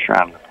the first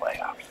round of the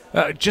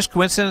playoffs. Just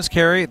coincidence,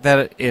 Kerry,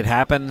 that it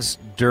happens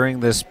during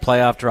this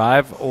playoff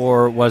drive,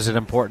 or was it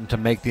important to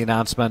make the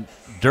announcement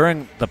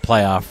during the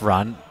playoff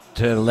run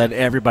to let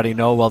everybody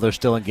know while they're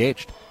still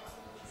engaged?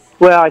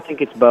 Well, I think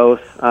it's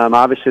both.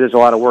 Obviously, there's a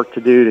lot of work to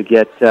do to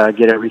get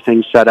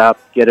everything set up,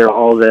 get it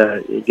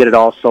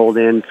all sold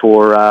in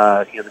for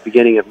the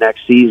beginning of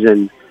next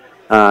season.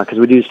 Because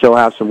we do still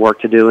have some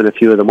work to do in a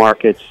few of the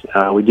markets.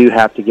 We do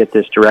have to get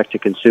this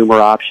direct-to-consumer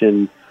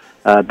option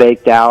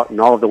baked out, and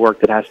all of the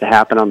work that has to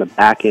happen on the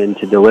back end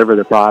to deliver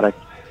the product.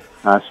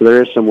 So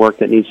there is some work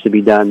that needs to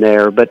be done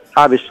there. But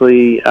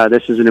obviously,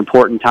 this is an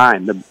important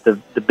time.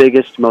 The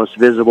biggest, most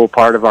visible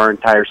part of our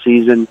entire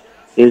season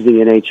is the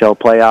NHL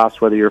playoffs,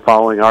 whether you're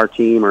following our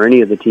team or any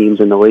of the teams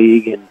in the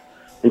league.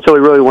 And so we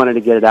really wanted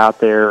to get it out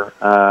there,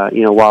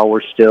 while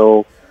we're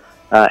still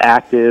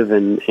active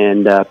and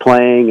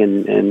playing.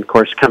 And of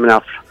course, coming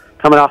off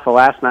of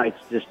last night's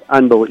just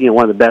unbelievable,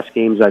 one of the best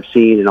games I've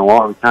seen in a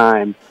long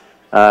time.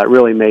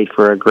 Really made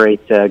for a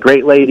great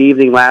late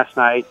evening last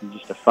night, and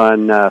just a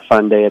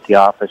fun day at the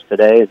office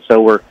today. And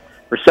so we're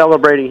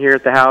celebrating here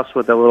at the house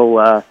with a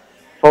little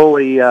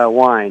Foley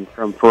wine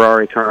from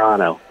Ferrari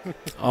Toronto.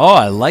 Oh,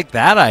 I like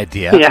that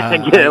idea. Yeah,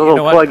 get a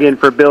little plug in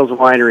for Bill's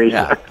Winery.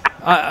 Yeah.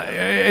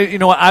 You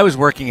know what? I was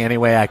working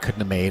anyway. I couldn't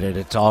have made it.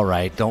 It's all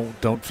right.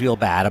 Don't feel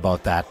bad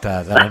about that.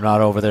 That I'm not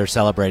over there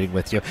celebrating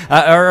with you.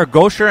 Are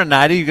Gosher and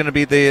Nadia you going to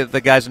be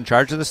the guys in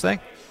charge of this thing?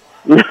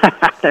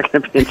 They're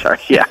going to be in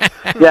charge. Yeah,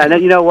 yeah.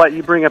 And you know what?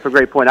 You bring up a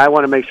great point. I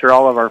want to make sure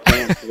all of our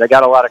fans, because I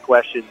got a lot of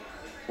questions.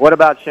 What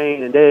about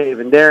Shane and Dave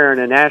and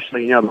Darren and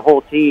Ashley? The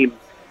whole team.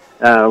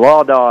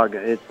 Law Dog,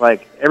 it's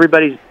like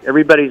everybody's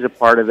a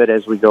part of it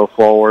as we go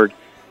forward.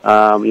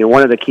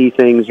 One of the key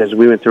things as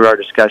we went through our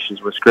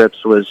discussions with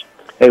Scripps was,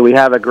 hey, we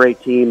have a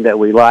great team that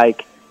we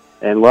like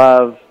and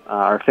love.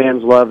 Our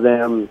fans love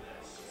them,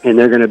 and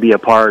they're going to be a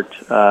part,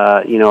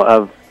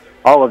 of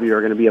all of you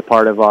are going to be a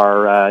part of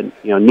our,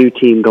 new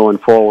team going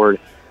forward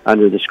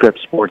under the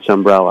Scripps Sports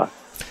umbrella.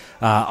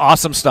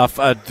 Awesome stuff.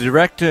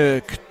 Direct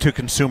to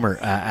consumer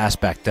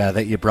aspect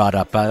that you brought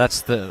up.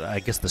 That's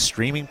the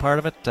streaming part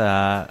of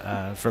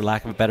it, for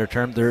lack of a better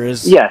term. There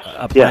is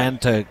a plan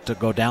to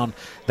go down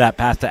that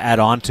path to add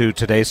on to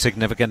today's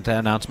significant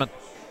announcement.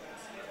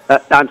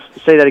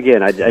 Say that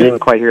again. I didn't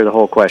quite hear the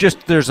whole question.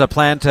 Just there's a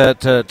plan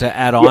to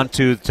add on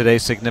to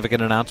today's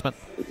significant announcement.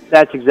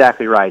 That's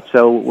exactly right.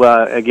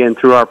 So again,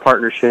 through our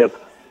partnership,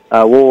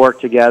 we'll work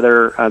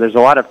together. There's a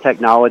lot of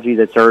technology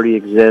that's already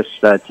exists.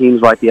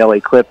 Teams like the LA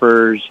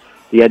Clippers,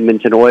 the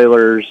Edmonton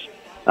Oilers,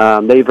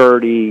 they've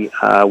already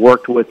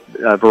worked with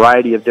a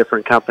variety of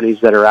different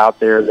companies that are out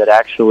there that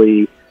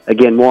actually,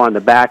 again, more on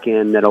the back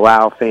end, that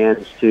allow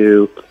fans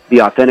to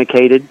be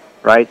authenticated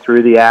right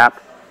through the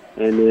app,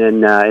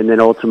 and then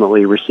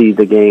ultimately receive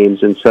the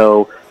games. And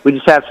so we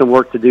just have some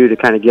work to do to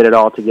kind of get it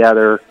all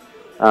together.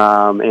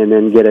 And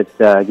then get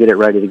it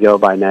ready to go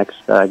by next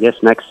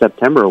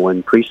September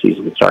when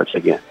preseason starts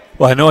again.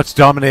 Well, I know it's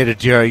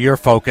dominated your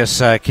focus.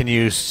 Can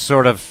you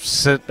sort of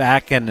sit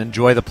back and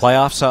enjoy the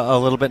playoffs a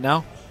little bit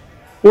now?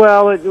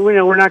 Well,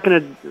 we're not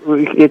going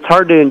to. It's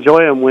hard to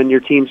enjoy them when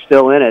your team's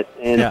still in it,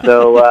 and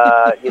so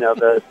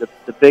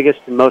the biggest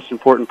and most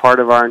important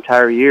part of our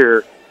entire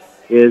year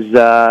is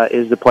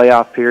the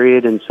playoff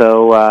period. And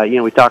so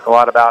we talk a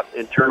lot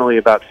internally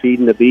about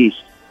feeding the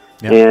beast,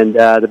 and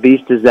the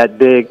beast is that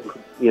big.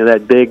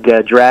 That big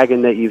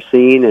dragon that you've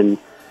seen, and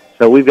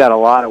so we've got a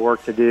lot of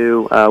work to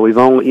do. We've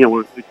only,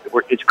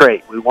 it's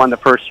great. We won the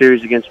first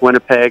series against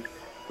Winnipeg.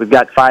 We've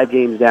got 5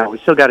 games down. We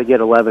still got to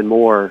get 11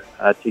 more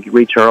to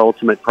reach our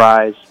ultimate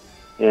prize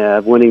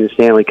of winning the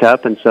Stanley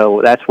Cup, and so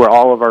that's where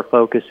all of our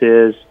focus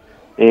is.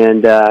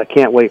 And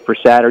can't wait for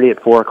Saturday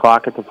at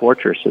 4:00 at the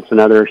Fortress. It's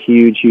another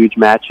huge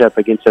matchup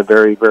against a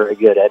very, very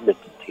good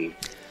Edmonton team.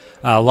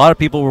 A lot of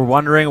people were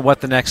wondering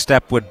what the next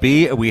step would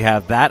be. We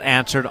have that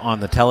answered on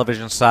the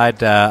television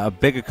side. A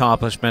big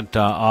accomplishment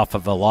off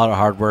of a lot of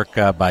hard work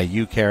by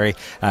you, Kerry.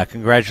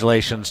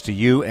 Congratulations to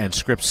you and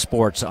Scripps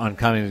Sports on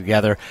coming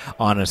together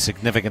on a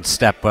significant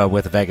step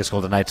with the Vegas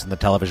Golden Knights in the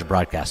television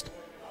broadcast.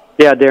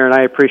 Yeah, Darren,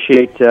 I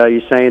appreciate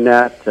you saying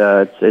that.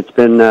 It's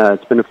been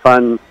a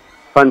fun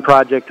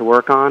project to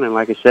work on, and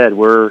like I said,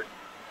 we're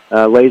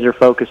laser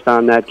focused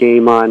on that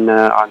game on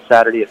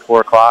Saturday at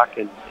 4:00,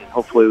 and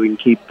hopefully we can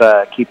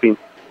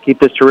keep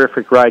this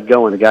terrific ride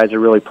going. The guys are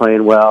really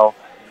playing well,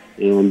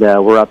 and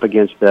we're up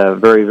against a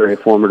very, very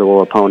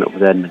formidable opponent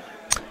with Edmonton.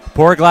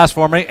 Pour a glass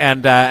for me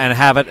and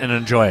have it and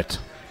enjoy it.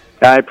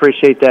 I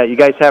appreciate that. You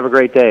guys have a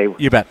great day.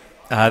 You bet.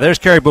 There's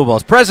Kerry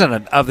Bubals,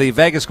 president of the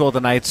Vegas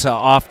Golden Knights,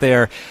 off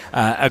their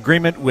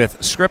agreement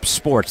with Scripps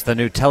Sports, the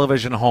new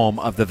television home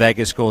of the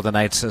Vegas Golden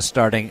Knights,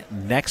 starting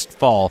next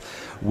fall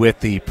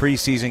with the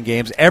preseason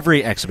games,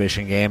 every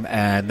exhibition game,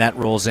 and that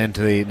rolls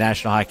into the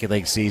National Hockey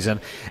League season.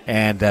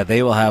 And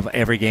they will have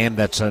every game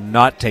that's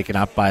not taken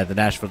up by the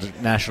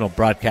national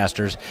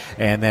broadcasters,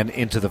 and then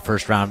into the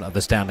first round of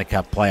the Stanley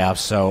Cup playoffs.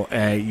 So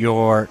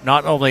you're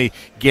not only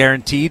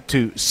guaranteed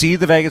to see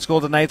the Vegas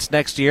Golden Knights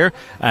next year.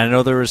 I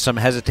know there was some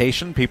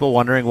hesitation, people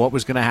wondering what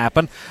was going to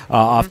happen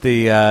off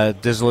the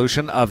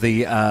dissolution of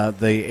the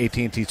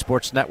AT&T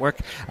Sports Network,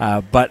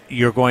 but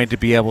you're going to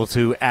be able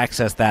to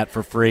access that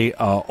for free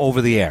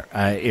over the air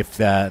if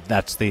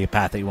that's the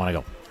path that you want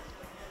to go.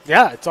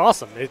 Yeah, it's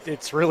awesome.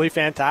 It's really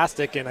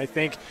fantastic, and I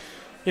think,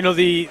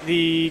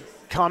 the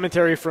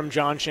commentary from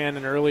John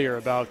Shannon earlier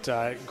about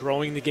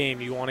growing the game.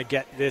 You want to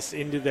get this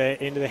into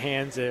the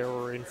hands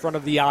or in front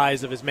of the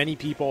eyes of as many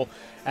people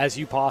as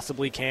you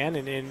possibly can,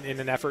 and in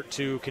an effort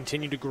to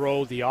continue to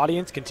grow the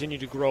audience, continue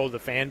to grow the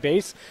fan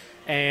base.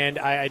 And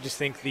I just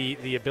think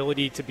the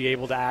ability to be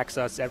able to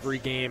access every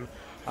game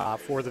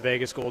for the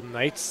Vegas Golden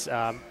Knights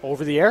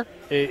over the air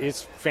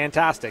is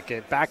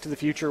fantastic. Back to the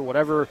Future,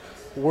 whatever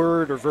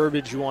word or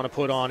verbiage you want to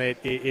put on it,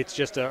 it's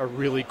just a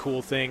really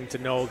cool thing to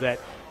know that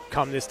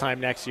come this time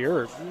next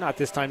year, or not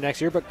this time next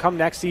year, but come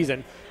next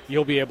season,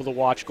 you'll be able to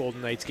watch Golden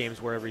Knights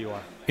games wherever you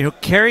are.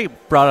 Kerry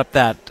brought up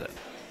that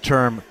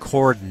term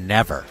 "cord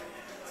never,"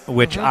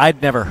 which I'd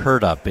never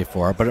heard of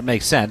before, but it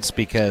makes sense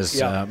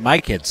because my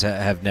kids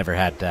have never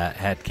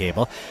had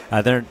cable.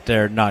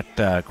 They're not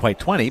quite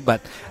 20, but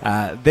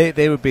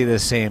they would be the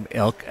same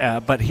ilk.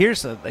 But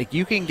here's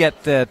you can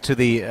get to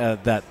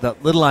the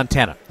little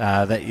antenna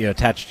that you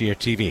attach to your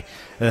TV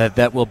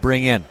that will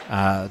bring in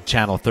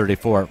channel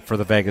 34 for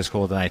the Vegas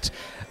Golden Knights.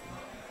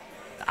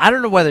 I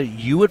don't know whether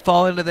you would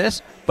fall into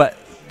this, but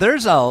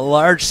there's a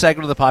large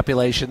segment of the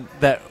population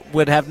that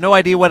would have no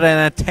idea what an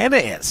antenna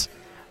is.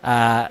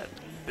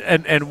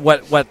 And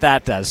what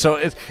that does. So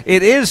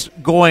it is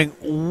going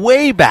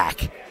way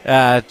back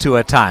to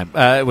a time.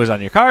 It was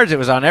on your cars. It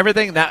was on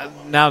everything.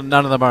 Now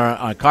none of them are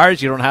on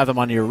cars. You don't have them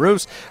on your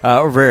roofs.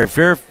 Or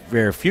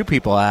very few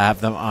people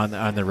have them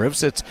on the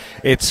roofs.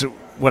 It's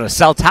what a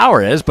cell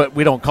tower is, but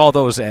we don't call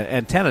those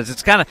antennas.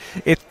 It's kind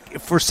of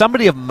for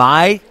somebody of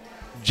my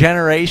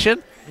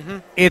generation.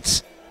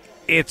 It's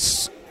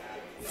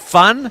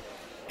fun.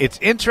 It's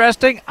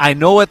interesting. I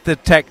know what the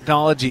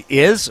technology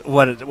is,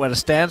 what it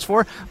stands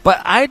for,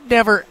 but I'd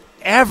never,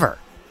 ever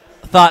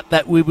thought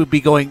that we would be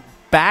going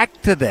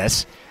back to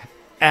this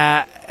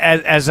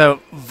as a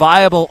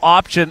viable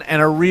option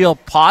and a real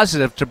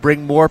positive to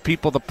bring more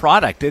people the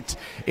product.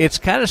 It's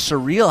kind of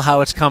surreal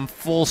how it's come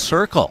full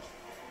circle.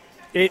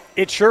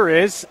 It sure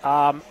is.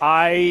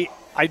 I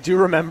do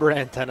remember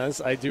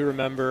antennas. I do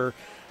remember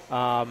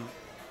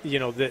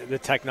the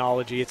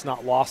technology. It's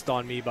not lost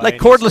on me by like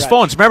cordless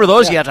phones. Remember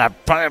those? You had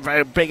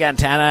a big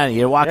antenna and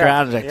you walk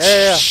around and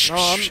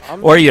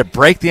like or you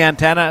break the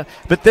antenna.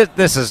 But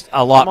this is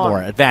a lot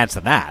more advanced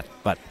than that.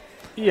 But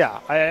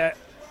yeah,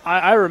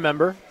 I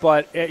remember.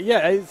 But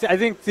I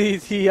think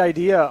the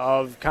idea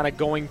of kind of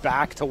going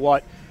back to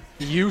what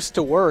used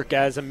to work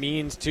as a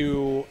means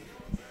to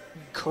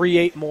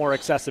create more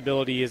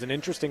accessibility is an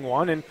interesting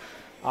one, and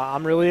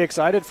I'm really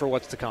excited for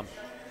what's to come.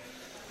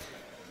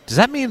 Does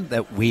that mean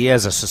that we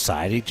as a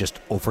society just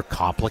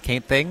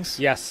overcomplicate things?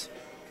 Yes.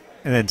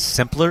 And then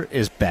simpler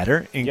is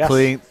better,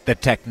 including the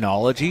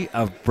technology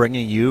of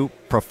bringing you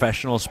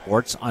professional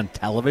sports on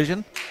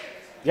television?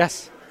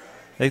 Yes.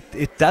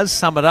 It does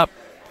sum it up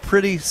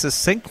pretty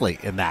succinctly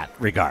in that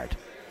regard.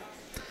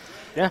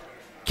 Yeah.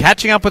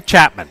 Catching up with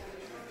Chapman.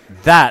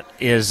 That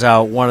is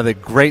one of the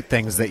great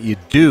things that you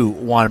do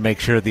want to make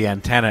sure the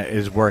antenna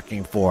is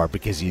working for,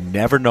 because you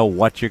never know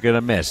what you're going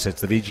to miss.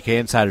 It's the VGK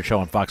Insider Show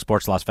on Fox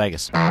Sports Las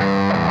Vegas.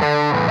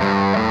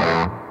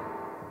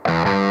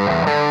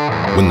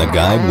 When the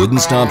guy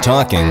wouldn't stop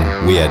talking,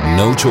 we had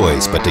no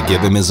choice but to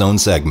give him his own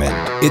segment.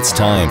 It's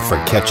time for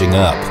Catching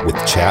Up with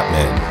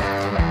Chapman.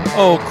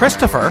 Oh,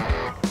 Christopher.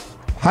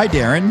 Hi,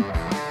 Darren.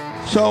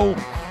 So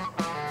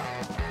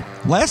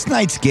last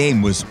night's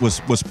game was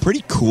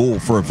pretty cool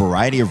for a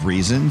variety of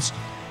reasons,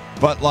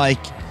 but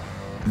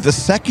the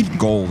second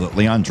goal that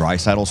Leon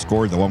Draisaitl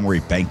scored, the one where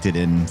he banked it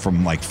in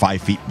from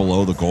 5 feet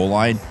below the goal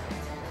line,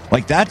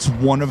 Like, that's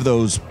one of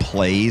those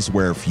plays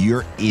where if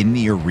you're in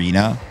the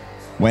arena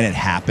when it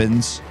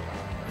happens,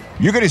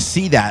 you're going to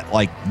see that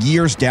like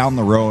years down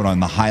the road on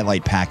the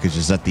highlight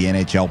packages that the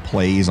NHL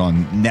plays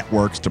on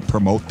networks to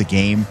promote the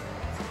game.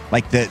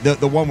 Like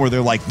the one where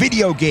they're like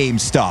video game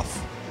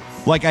stuff.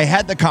 Like, I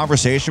had the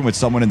conversation with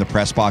someone in the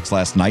press box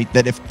last night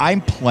that if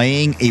I'm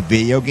playing a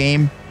video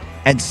game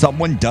and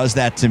someone does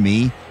that to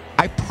me,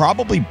 I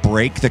probably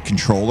break the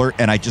controller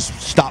and I just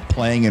stop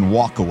playing and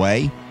walk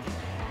away.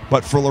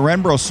 But for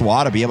Laurent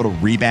Brossoit to be able to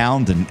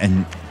rebound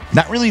and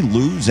not really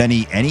lose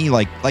any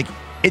like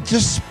it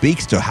just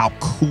speaks to how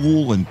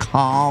cool and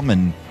calm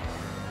and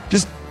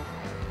just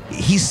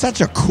he's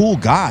such a cool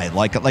guy.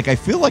 Like I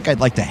feel like I'd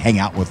like to hang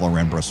out with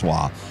Laurent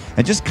Brossoit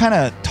and just kind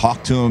of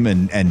talk to him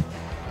and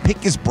pick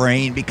his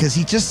brain, because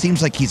he just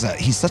seems like he's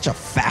such a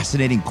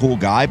fascinating, cool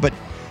guy. But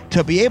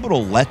to be able to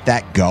let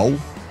that go,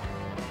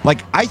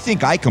 like, I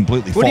think I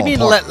completely fall apart. What do you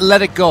mean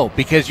let it go?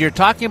 Because you're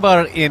talking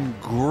about it in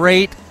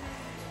great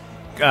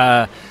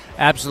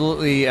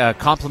absolutely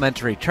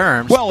complimentary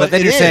terms, well, but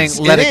then you're saying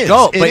let it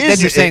go. But then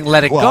you're saying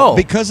let it go.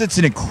 Because it's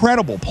an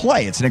incredible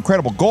play. It's an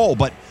incredible goal.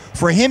 But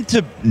for him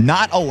to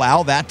not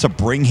allow that to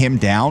bring him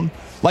down,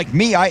 like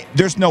me,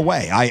 there's no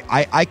way.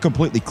 I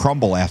completely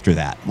crumble after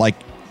that. Like,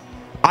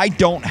 I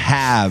don't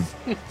have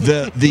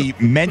the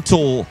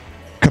mental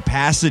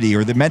capacity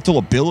or the mental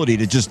ability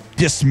to just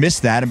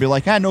dismiss that and be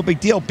like, no big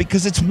deal,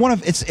 because it's one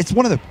of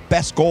the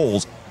best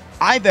goals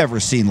I've ever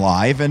seen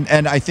live,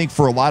 and I think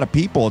for a lot of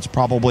people, it's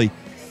probably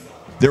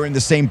they're in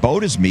the same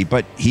boat as me.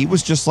 But he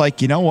was just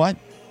like, you know what,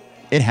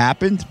 it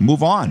happened,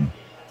 move on.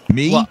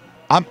 Me, well,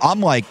 I'm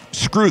like,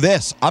 screw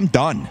this, I'm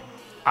done.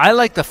 I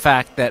like the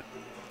fact that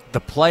the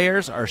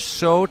players are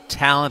so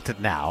talented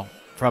now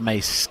from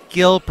a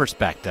skill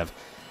perspective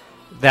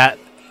that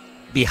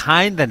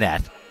behind the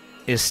net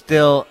is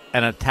still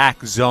an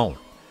attack zone.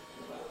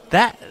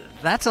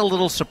 That's a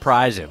little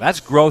surprising. That's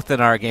growth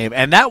in our game.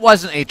 And that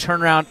wasn't a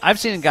turnaround. I've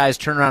seen guys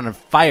turn around and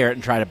fire it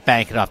and try to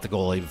bank it off the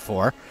goalie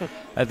before.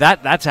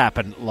 That's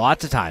happened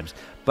lots of times.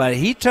 But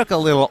he took a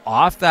little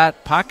off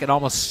that puck and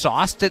almost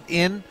sauced it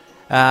in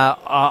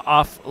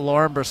off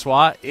Laurent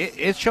Brossoit.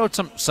 It showed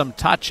some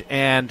touch.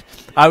 And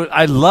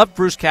I love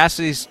Bruce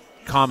Cassidy's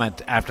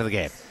comment after the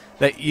game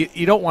that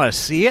you don't want to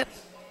see it,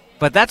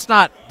 but that's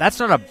not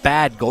a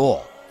bad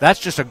goal. That's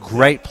just a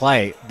great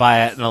play by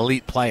an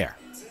elite player.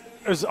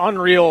 It was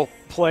unreal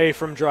play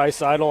from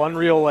Draisaitl,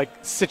 unreal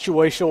like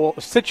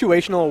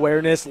situational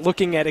awareness,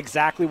 looking at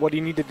exactly what he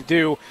needed to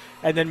do,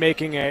 and then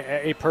making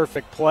a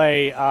perfect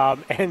play.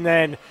 And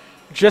then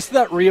just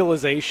that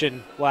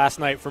realization last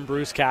night from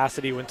Bruce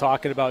Cassidy when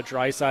talking about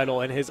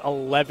Draisaitl and his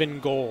 11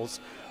 goals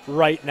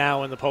right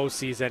now in the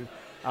postseason.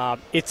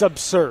 It's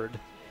absurd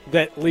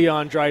that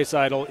Leon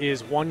Draisaitl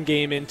is one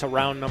game into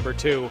round number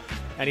 2,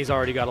 and he's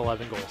already got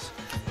 11 goals.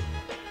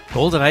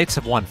 Golden Knights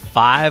have won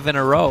 5 in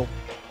a row.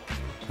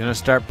 Going to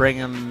start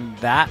bringing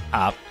that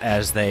up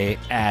as they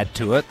add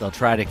to it. They'll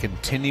try to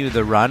continue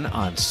the run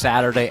on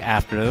Saturday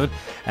afternoon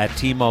at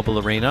T-Mobile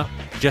Arena.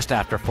 Just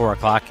after 4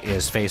 o'clock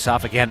is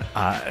face-off. Again,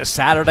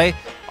 Saturday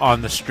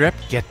on the Strip.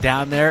 Get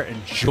down there.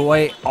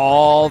 Enjoy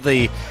all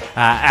the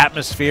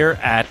atmosphere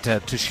at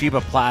Toshiba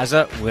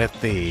Plaza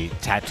with the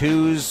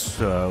tattoos,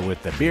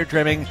 with the beer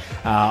trimming,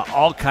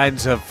 all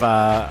kinds of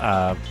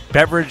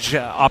beverage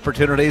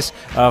opportunities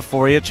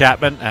for you,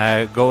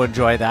 Chapman. Go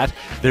enjoy that.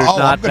 There's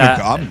I'm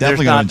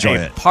definitely going to enjoy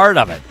it. Part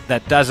of it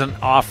that doesn't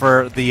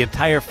offer the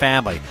entire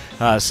family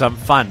some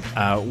fun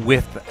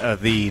with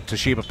the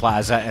Toshiba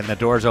Plaza, and the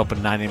doors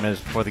open 90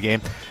 minutes before the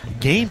game.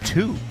 Game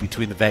 2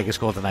 between the Vegas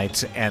Golden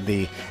Knights and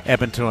the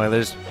Edmonton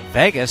Oilers.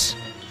 Vegas,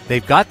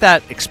 they've got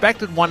that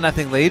expected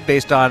 1-0 lead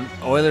based on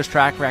Oilers'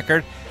 track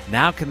record.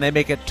 Now can they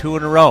make it 2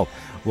 in a row?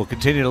 We'll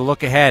continue to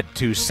look ahead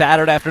to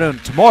Saturday afternoon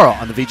tomorrow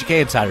on the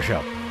VGK Insider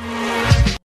Show.